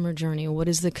consumer journey. What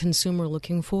is the consumer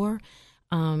looking for?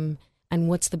 And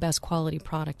what's the best quality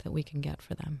product that we can get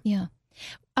for them? Yeah.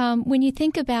 When you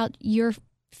think about your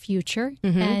future,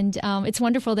 and it's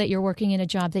wonderful that you're working in a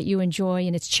job that you enjoy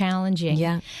and it's challenging.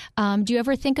 Yeah. Do you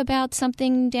ever think about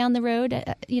something down the road,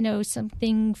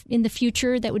 something in the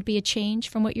future that would be a change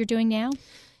from what you're doing now?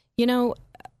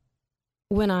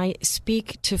 When I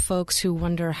speak to folks who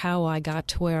wonder how I got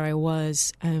to where I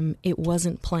was, it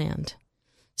wasn't planned.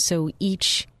 So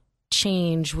each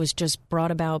change was just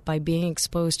brought about by being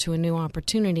exposed to a new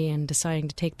opportunity and deciding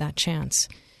to take that chance.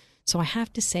 So I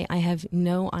have to say I have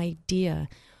no idea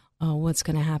what's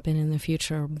going to happen in the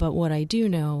future. But what I do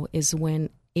know is when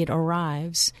it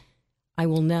arrives, I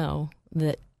will know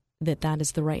that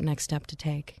is the right next step to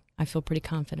take. I feel pretty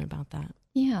confident about that.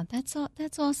 Yeah, that's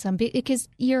awesome because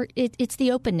it's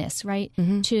the openness, right?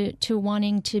 To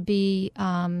wanting to be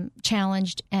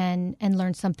challenged and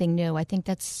learn something new. I think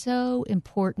that's so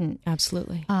important.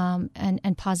 Absolutely.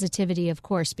 And positivity, of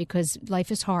course, because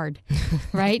life is hard,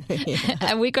 right?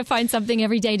 And we could find something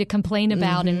every day to complain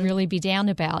about and really be down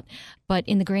about. But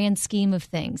in the grand scheme of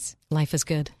things, life is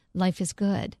good. Life is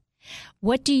good.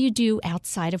 What do you do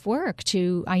outside of work?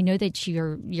 I know that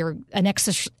you're an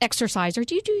exerciser.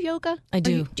 Do you do yoga? I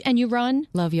do. And you run?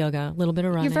 Love yoga. A little bit of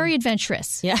running. You're very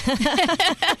adventurous. Yeah.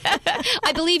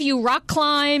 I believe you rock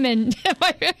climb. And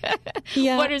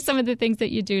yeah. What are some of the things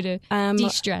that you do to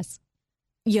de-stress?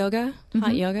 Yoga,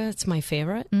 hot yoga, it's my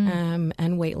favorite, and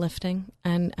weightlifting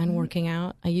and working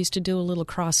out. I used to do a little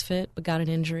CrossFit, but got an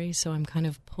injury, so I'm kind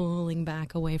of pulling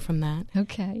back away from that.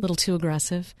 Okay. A little too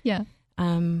aggressive. Yeah.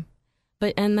 And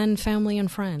then family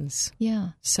and friends. Yeah.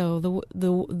 So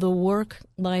the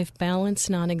work-life balance,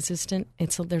 non-existent.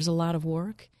 There's a lot of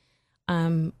work,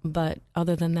 but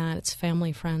other than that, it's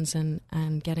family, friends,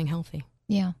 and getting healthy.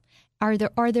 Yeah. Are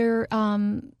there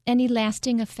any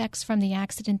lasting effects from the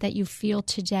accident that you feel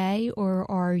today, or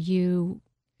are you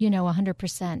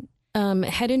 100%?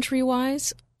 Head injury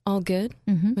wise, all good,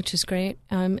 which is great.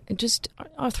 Just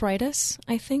arthritis,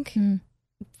 I think,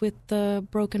 with the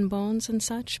broken bones and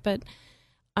such. But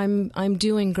I'm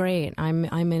doing great. I'm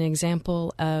an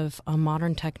example of a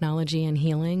modern technology and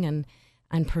healing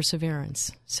and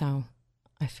perseverance. So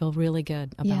I feel really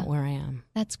good about where I am.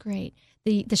 That's great.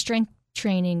 The strength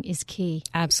training is key.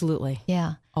 Absolutely.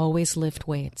 Yeah. Always lift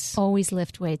weights. Always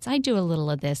lift weights. I do a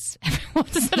little of this every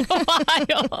once in a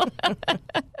while.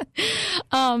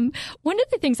 One of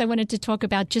the things I wanted to talk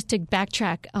about, just to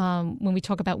backtrack, when we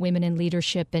talk about women in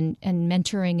leadership and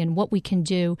mentoring and what we can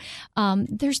do,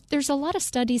 there's a lot of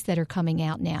studies that are coming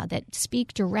out now that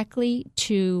speak directly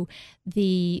to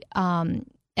the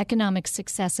economic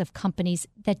success of companies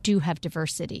that do have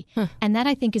diversity. And that,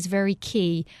 I think, is very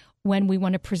key when we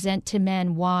want to present to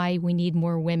men why we need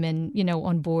more women,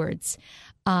 on boards.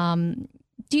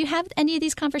 Do you have any of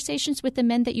these conversations with the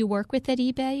men that you work with at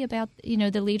eBay about,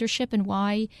 the leadership and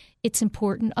why it's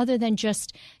important, other than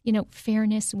just,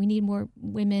 fairness, we need more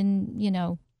women,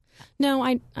 No,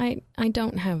 I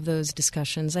don't have those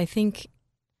discussions. I think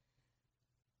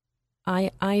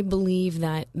I believe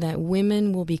that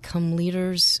women will become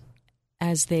leaders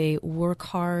as they work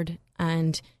hard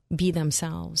and be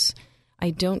themselves. I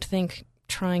don't think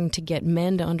trying to get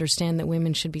men to understand that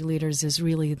women should be leaders is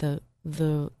really the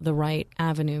right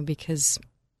avenue, because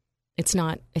it's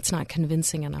not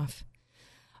convincing enough.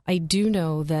 I do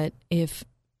know that if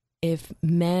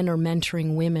men are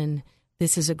mentoring women,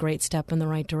 this is a great step in the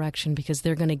right direction, because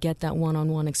they're going to get that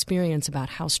one-on-one experience about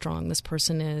how strong this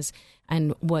person is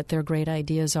and what their great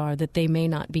ideas are that they may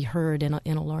not be heard in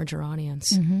a larger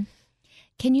audience. Mm-hmm.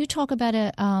 Can you talk about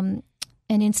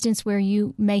an instance where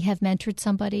you may have mentored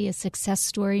somebody, a success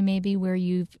story maybe, where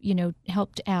you've,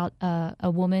 helped out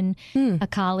a woman, a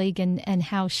colleague, and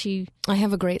how she... I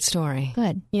have a great story.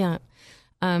 Good. Yeah.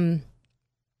 I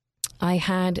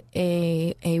had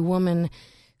a woman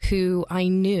who I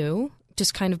knew,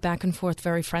 just kind of back and forth,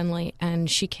 very friendly, and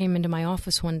she came into my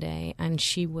office one day and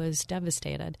she was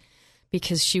devastated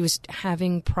because she was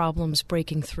having problems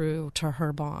breaking through to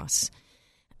her boss.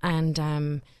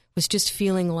 And was just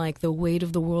feeling like the weight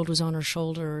of the world was on her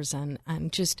shoulders, and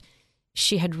just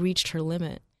she had reached her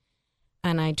limit.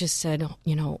 And I just said,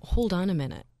 hold on a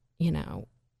minute,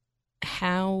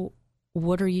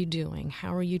 what are you doing?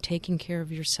 How are you taking care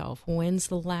of yourself? When's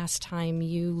the last time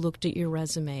you looked at your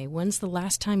resume? When's the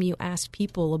last time you asked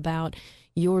people about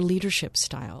your leadership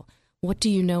style? What do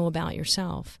you know about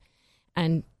yourself?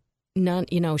 And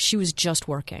she was just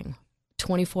working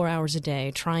 24 hours a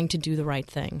day, trying to do the right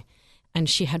thing. And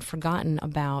she had forgotten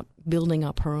about building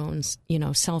up her own,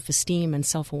 self-esteem and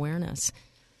self-awareness.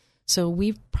 So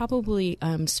we've probably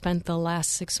spent the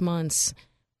last 6 months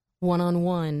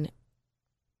one-on-one,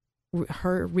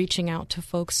 her reaching out to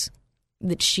folks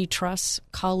that she trusts,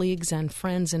 colleagues and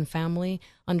friends and family,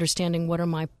 understanding what are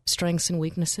my strengths and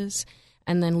weaknesses,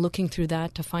 and then looking through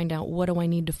that to find out, what do I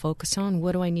need to focus on?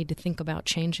 What do I need to think about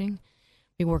changing?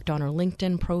 We worked on her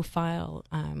LinkedIn profile.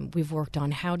 We've worked on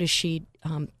how does she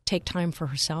take time for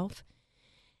herself.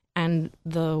 And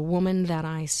the woman that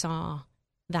I saw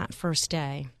that first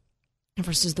day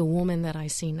versus the woman that I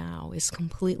see now is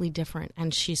completely different.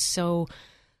 And she's so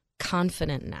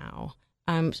confident now.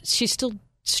 She's still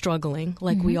struggling,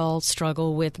 like we all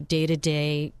struggle with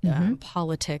day-to-day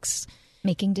politics.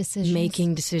 Making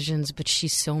decisions. But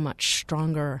she's so much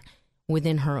stronger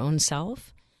within her own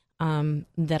self.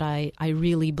 That I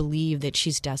really believe that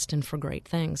she's destined for great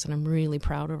things, and I'm really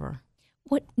proud of her.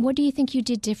 What do you think you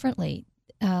did differently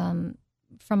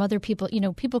from other people?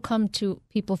 People come to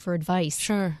people for advice.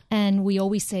 Sure. And we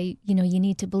always say, you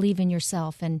need to believe in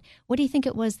yourself. And what do you think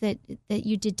it was that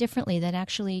you did differently that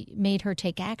actually made her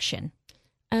take action?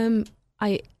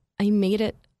 I made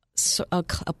it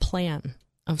a plan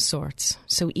of sorts.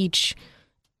 So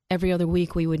every other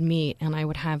week we would meet, and I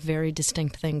would have very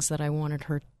distinct things that I wanted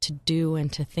her to do and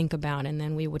to think about, and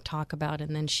then we would talk about,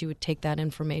 and then she would take that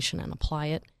information and apply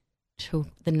it to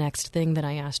the next thing that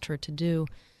I asked her to do.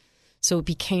 So it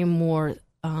became more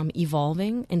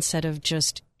evolving instead of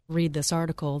just read this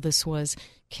article, this was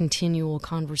continual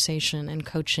conversation and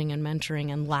coaching and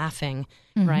mentoring and laughing,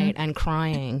 right, and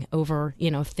crying over,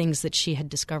 things that she had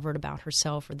discovered about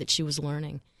herself or that she was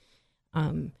learning.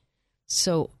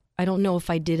 So I don't know if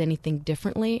I did anything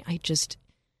differently. I just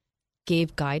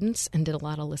gave guidance and did a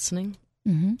lot of listening.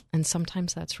 And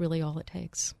sometimes that's really all it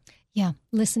takes. Yeah,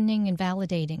 listening and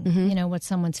validating, what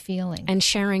someone's feeling. And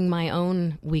sharing my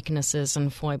own weaknesses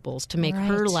and foibles to make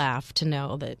her laugh, to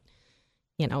know that,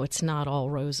 it's not all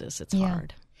roses. It's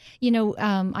hard.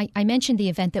 I mentioned the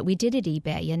event that we did at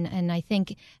eBay, and I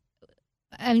think,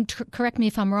 and correct me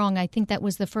if I'm wrong, I think that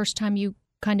was the first time you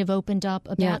kind of opened up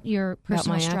about your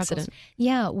personal struggles. Accident.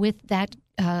 Yeah, with that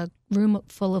room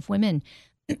full of women.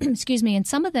 Excuse me. And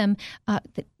some of them,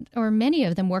 or many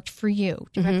of them, worked for you,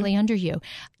 directly under you.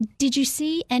 Did you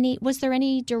see was there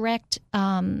any direct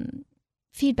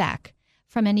feedback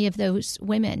from any of those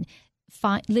women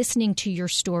listening to your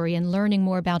story and learning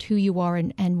more about who you are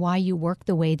and why you work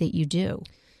the way that you do?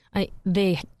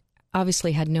 They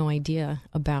obviously had no idea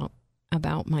about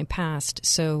my past.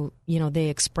 So, they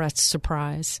expressed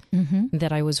surprise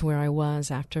that I was where I was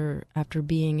after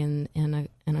being in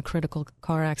a critical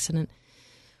car accident.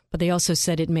 But they also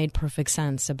said it made perfect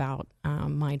sense about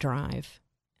my drive.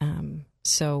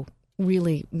 So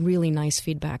really, really nice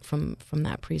feedback from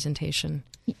that presentation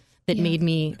that made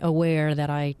me aware that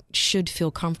I should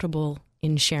feel comfortable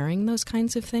in sharing those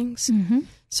kinds of things.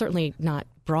 Certainly not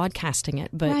broadcasting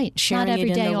it, but sharing not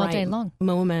every it day, in the all right day long.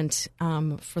 moment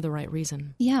for the right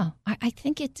reason. Yeah, I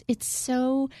think it's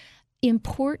so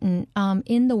important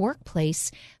in the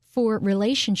workplace for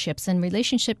relationships, and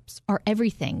relationships are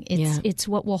everything. It's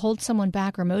what will hold someone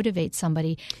back or motivate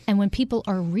somebody. And when people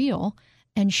are real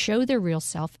and show their real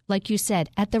self, like you said,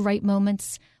 at the right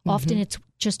moments, often it's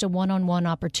just a one-on-one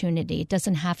opportunity. It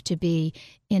doesn't have to be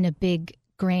in a big,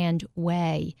 grand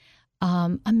way.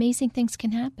 Amazing things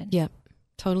can happen. Yeah,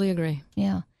 totally agree.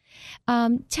 Yeah.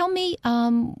 Tell me,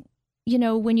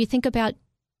 when you think about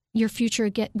your future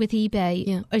with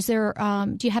eBay, is there?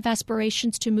 Do you have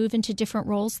aspirations to move into different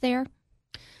roles there?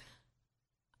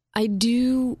 I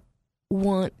do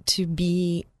want to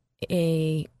be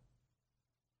a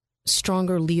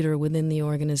stronger leader within the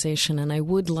organization, and I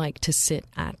would like to sit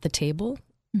at the table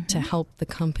to help the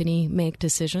company make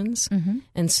decisions.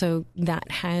 And so that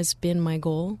has been my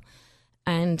goal.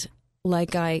 And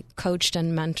like I coached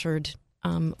and mentored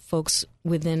folks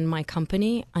within my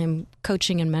company, I'm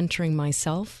coaching and mentoring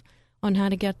myself on how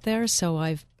to get there. So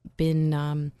I've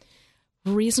been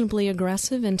reasonably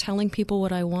aggressive in telling people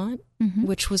what I want,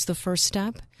 which was the first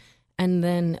step, and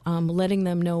then letting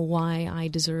them know why I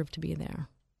deserve to be there.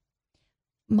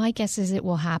 My guess is it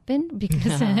will happen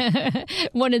because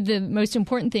one of the most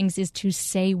important things is to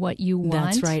say what you want.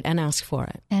 That's right, and ask for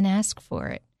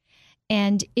it.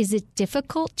 And is it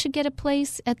difficult to get a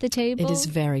place at the table? It is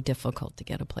very difficult to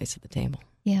get a place at the table.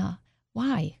 Yeah.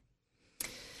 Why?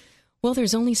 Well,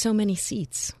 there's only so many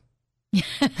seats.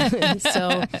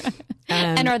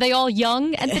 And are they all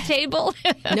young at the table?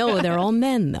 No, they're all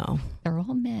men, though. They're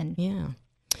all men. Yeah.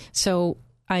 So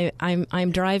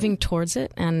I'm driving towards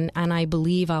it, and I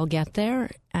believe I'll get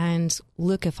there. And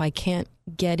look, if I can't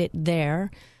get it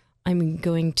there, I'm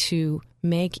going to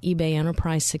make eBay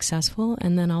Enterprise successful,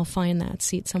 and then I'll find that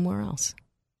seat somewhere else.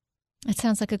 It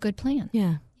sounds like a good plan.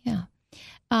 Yeah. Yeah.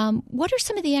 What are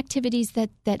some of the activities that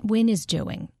Win is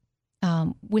doing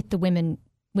with the women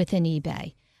within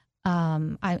eBay?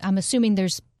 I'm assuming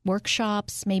there's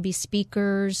workshops, maybe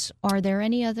speakers. Are there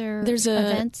any other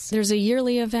events? There's a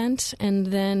yearly event, and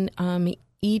then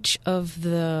each of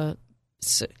the.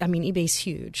 eBay's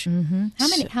huge.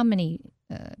 How many?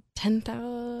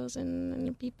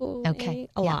 10,000 people. Okay,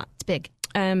 a lot. It's big.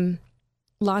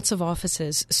 Lots of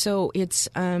offices. So it's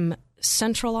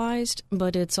centralized,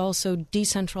 but it's also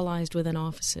decentralized within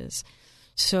offices.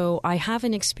 So I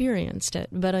haven't experienced it,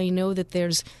 but I know that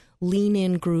there's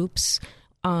lean-in groups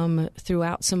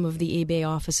throughout some of the eBay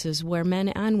offices where men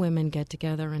and women get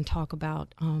together and talk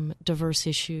about diverse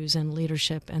issues and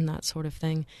leadership and that sort of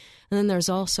thing. And then there's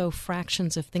also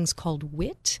fractions of things called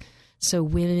WIT, so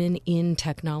Women in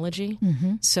Technology.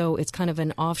 So it's kind of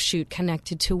an offshoot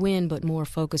connected to WIN, but more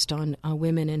focused on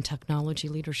women in technology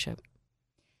leadership.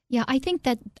 Yeah, I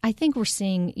think we're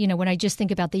seeing, when I just think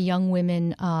about the young women,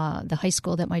 the high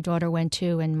school that my daughter went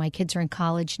to, and my kids are in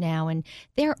college now, and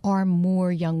there are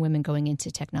more young women going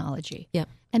into technology. Yeah.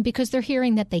 And because they're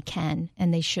hearing that they can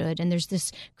and they should, and there's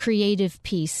this creative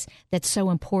piece that's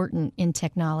so important in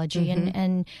technology,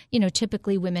 and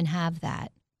typically women have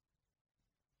that.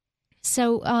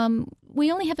 So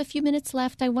we only have a few minutes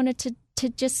left. I wanted to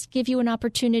just give you an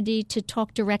opportunity to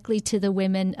talk directly to the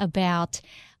women about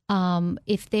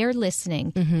if they're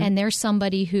listening and they're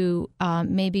somebody who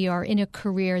maybe are in a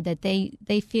career that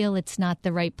they feel it's not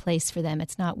the right place for them,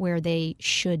 it's not where they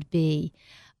should be,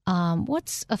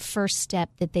 what's a first step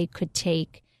that they could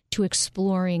take to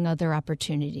exploring other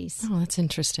opportunities? Oh, that's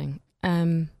interesting.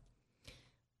 I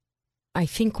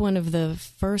think one of the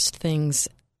first things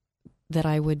that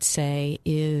I would say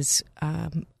is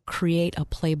create a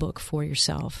playbook for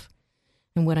yourself.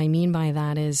 And what I mean by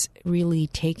that is really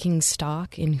taking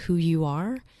stock in who you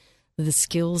are, the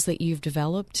skills that you've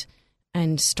developed,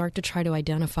 and start to try to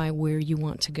identify where you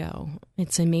want to go.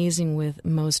 It's amazing with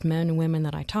most men and women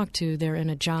that I talk to, they're in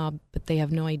a job, but they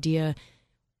have no idea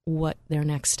what their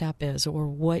next step is or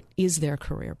what is their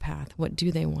career path. What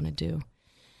do they want to do?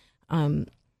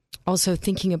 Also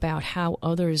thinking about how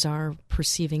others are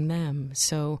perceiving them.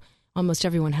 So almost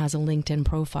everyone has a LinkedIn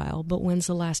profile, but when's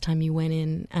the last time you went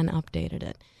in and updated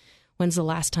it? When's the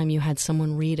last time you had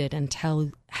someone read it and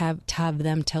have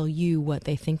them tell you what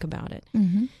they think about it?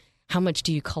 Mm-hmm. How much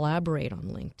do you collaborate on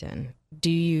LinkedIn?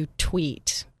 Do you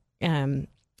tweet?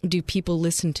 Do people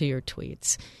listen to your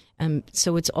tweets?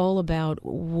 So it's all about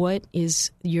what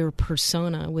is your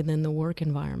persona within the work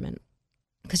environment,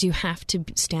 because you have to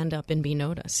stand up and be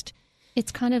noticed.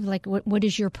 It's kind of like what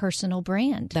is your personal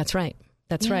brand? That's right.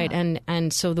 That's right.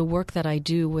 And so the work that I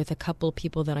do with a couple of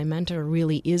people that I mentor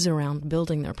really is around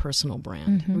building their personal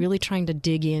brand, really trying to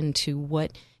dig into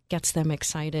what gets them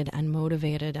excited and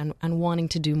motivated and wanting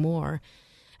to do more.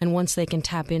 And once they can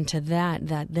tap into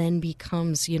that then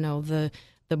becomes, the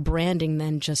branding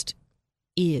then just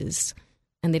is.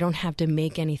 And they don't have to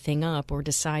make anything up or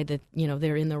decide that,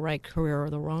 they're in the right career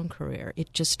or the wrong career.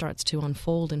 It just starts to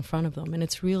unfold in front of them. And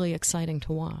it's really exciting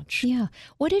to watch. Yeah.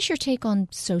 What is your take on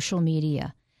social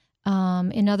media?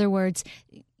 In other words,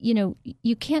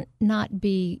 you can't not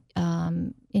be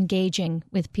engaging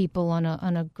with people on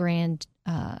a grand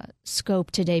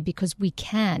scope today because we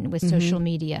can with social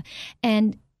media.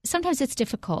 And sometimes it's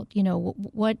difficult.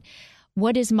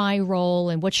 What is my role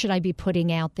and what should I be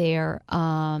putting out there?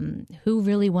 Who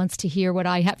really wants to hear what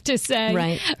I have to say?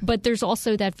 Right. But there's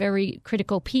also that very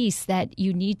critical piece that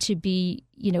you need to be,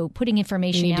 putting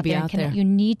information out there. You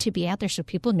need to be out there so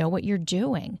people know what you're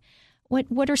doing.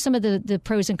 What are some of the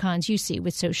pros and cons you see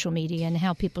with social media and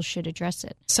how people should address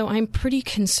it? So I'm pretty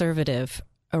conservative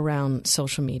around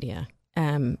social media.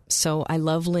 So I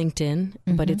love LinkedIn,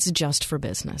 but it's just for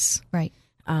business. Right.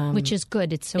 Which is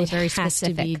good. It's so very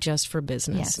specific. It has to be just for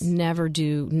business. Yes. Never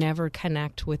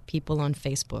connect with people on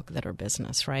Facebook that are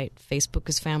business, right? Facebook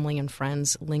is family and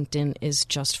friends. LinkedIn is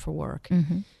just for work.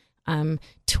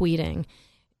 Tweeting.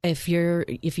 If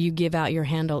you give out your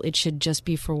handle, it should just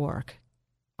be for work.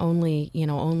 Only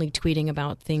tweeting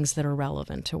about things that are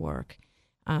relevant to work.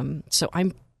 So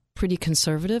I'm pretty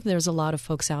conservative. There's a lot of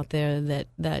folks out there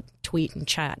that tweet and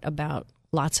chat about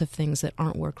lots of things that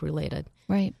aren't work related.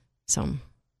 Right. So.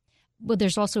 Well,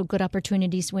 there's also good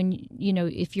opportunities when,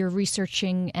 if you're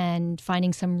researching and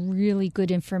finding some really good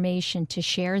information to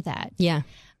share that. Yeah.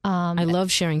 I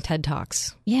love sharing TED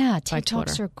Talks. Yeah, TED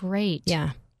Talks are great.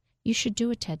 Yeah. You should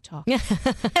do a TED Talk.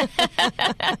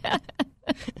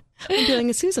 I'm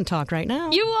doing a Susan Talk right now.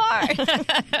 You are.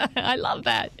 I love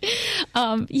that.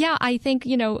 I think,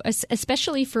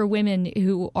 especially for women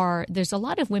there's a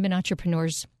lot of women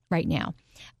entrepreneurs right now.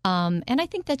 And I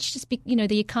think that's just,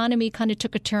 the economy kind of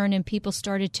took a turn and people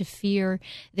started to fear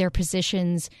their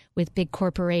positions with big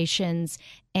corporations.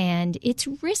 And it's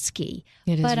risky.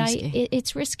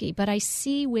 It's risky. But I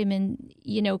see women,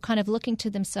 kind of looking to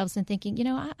themselves and thinking,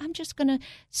 I'm just going to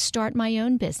start my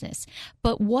own business.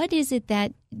 But what is it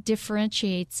that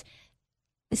differentiates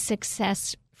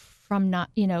success from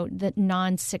the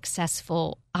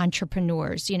non-successful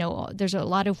entrepreneurs? There's a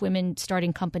lot of women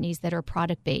starting companies that are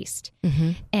product-based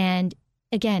and,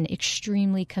 again,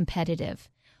 extremely competitive.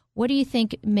 What do you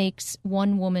think makes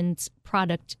one woman's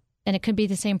product, and it could be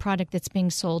the same product that's being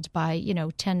sold by,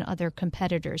 10 other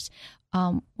competitors,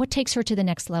 what takes her to the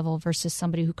next level versus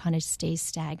somebody who kind of stays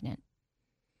stagnant?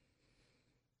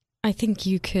 I think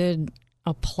you could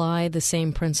apply the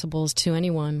same principles to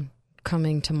anyone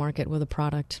coming to market with a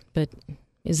product, but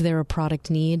is there a product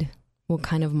need? What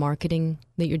kind of marketing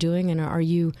that you're doing, and are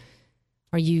you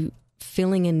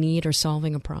filling a need or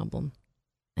solving a problem?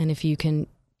 And if you can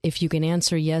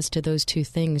answer yes to those two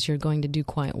things, you're going to do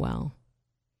quite well.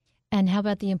 And how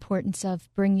about the importance of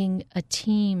bringing a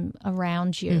team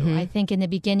around you? I think in the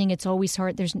beginning it's always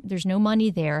hard. There's no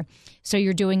money there, so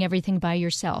you're doing everything by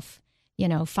yourself.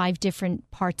 5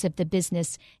 different parts of the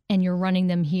business, and you're running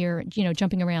them here,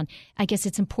 jumping around. I guess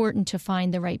it's important to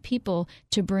find the right people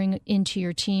to bring into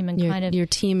your team and your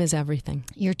team is everything.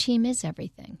 Your team is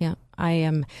everything. Yeah.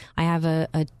 I have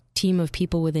a team of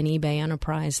people within eBay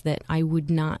Enterprise that I would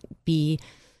not be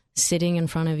sitting in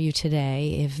front of you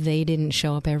today if they didn't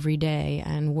show up every day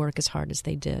and work as hard as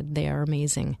they did. They are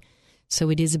amazing. So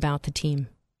it is about the team.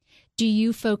 Do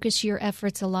you focus your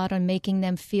efforts a lot on making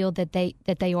them feel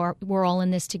that we're all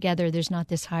in this together? There's not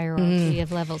this hierarchy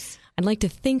of levels. I'd like to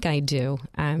think I do.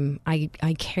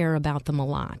 I care about them a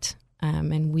lot.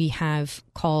 And we have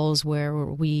calls where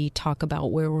we talk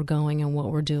about where we're going and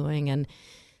what we're doing. And,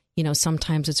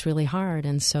 sometimes it's really hard.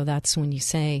 And so that's when you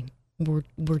say,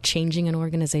 we're changing an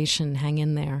organization. Hang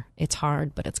in there. It's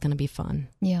hard, but it's going to be fun.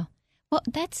 Yeah. Well,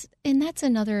 that's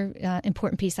another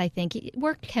important piece, I think.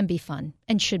 Work can be fun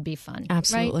and should be fun.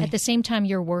 Absolutely. Right? At the same time,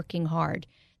 you're working hard.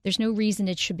 There's no reason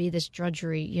it should be this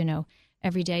drudgery,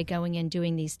 every day going in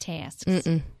doing these tasks.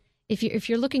 Mm-mm. If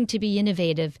you're looking to be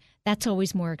innovative, that's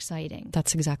always more exciting.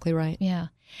 That's exactly right. Yeah.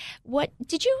 What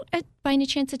did you, by any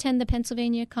chance, attend the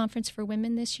Pennsylvania Conference for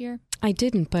Women this year? I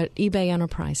didn't, but eBay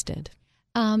Enterprise did.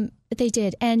 They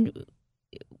did. And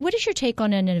what is your take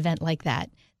on an event like that?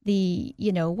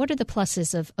 What are the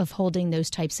pluses of holding those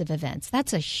types of events?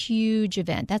 That's a huge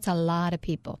event. That's a lot of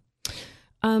people.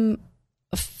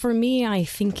 For me, I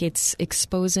think it's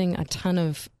exposing a ton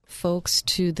of folks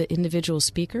to the individual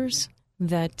speakers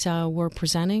that were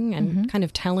presenting and kind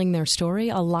of telling their story.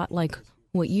 A lot like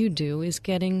what you do is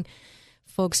getting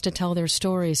folks to tell their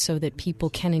stories so that people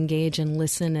can engage and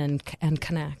listen and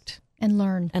connect. And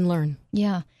learn.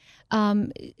 Yeah.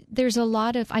 There's a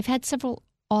lot of, I've had several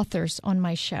authors on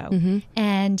my show,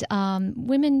 and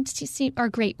women are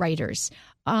great writers.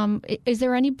 Is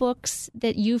there any books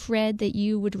that you've read that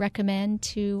you would recommend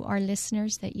to our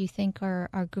listeners that you think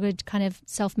are good kind of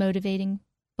self-motivating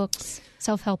books,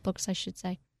 self-help books, I should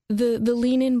say? The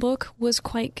Lean In book was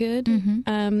quite good.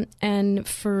 And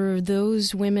for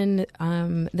those women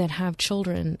that have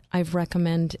children, I've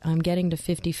recommend Getting to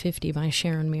 50/50 by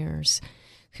Sharon Mears,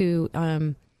 who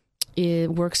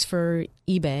works for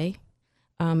eBay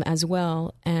as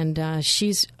well. And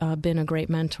she's been a great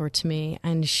mentor to me.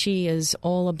 And she is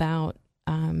all about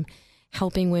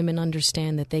helping women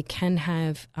understand that they can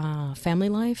have family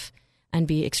life and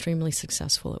be extremely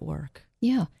successful at work.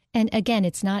 Yeah. And again,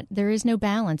 there is no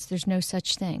balance. There's no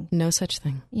such thing. No such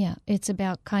thing. Yeah. It's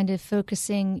about kind of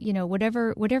focusing,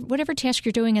 whatever task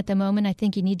you're doing at the moment, I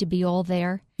think you need to be all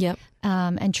there. Yep.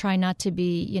 And try not to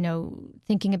be,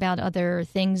 thinking about other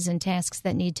things and tasks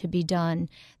that need to be done.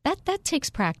 That takes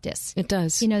practice. It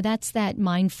does. That's that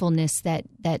mindfulness that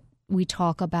we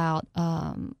talk about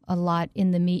a lot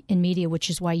in media, which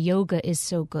is why yoga is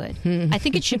so good. I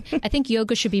think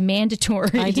yoga should be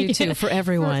mandatory. I do too, for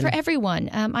everyone. For everyone.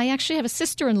 I actually have a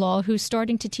sister-in-law who's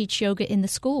starting to teach yoga in the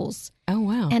schools. Oh,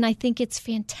 wow. And I think it's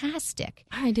fantastic.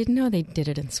 I didn't know they did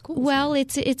it in schools. Well,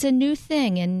 it's a new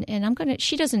thing, and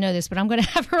she doesn't know this, but I'm going to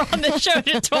have her on the show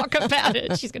to talk about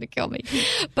it. She's going to kill me.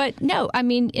 But no, I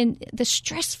mean, in the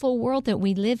stressful world that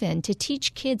we live in, to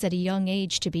teach kids at a young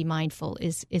age to be mindful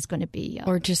is going to be...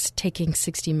 or just taking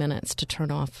 60 minutes to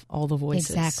turn off all the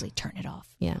voices. Exactly, turn it off.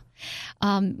 Yeah.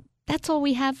 That's all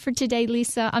we have for today,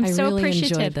 Lisa. I'm so really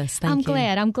appreciative. Enjoyed this. Thank you.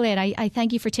 I'm glad. I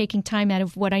thank you for taking time out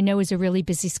of what I know is a really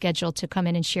busy schedule to come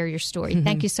in and share your story.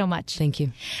 Thank you so much. Thank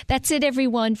you. That's it,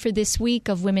 everyone, for this week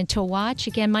of Women to Watch.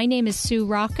 Again, my name is Sue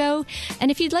Rocco,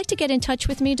 and if you'd like to get in touch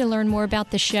with me to learn more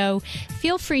about the show,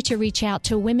 feel free to reach out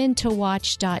to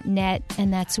womentowatch.net,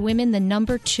 and that's women, the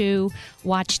number 2,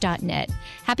 watch.net.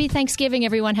 Happy Thanksgiving,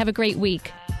 everyone. Have a great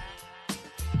week.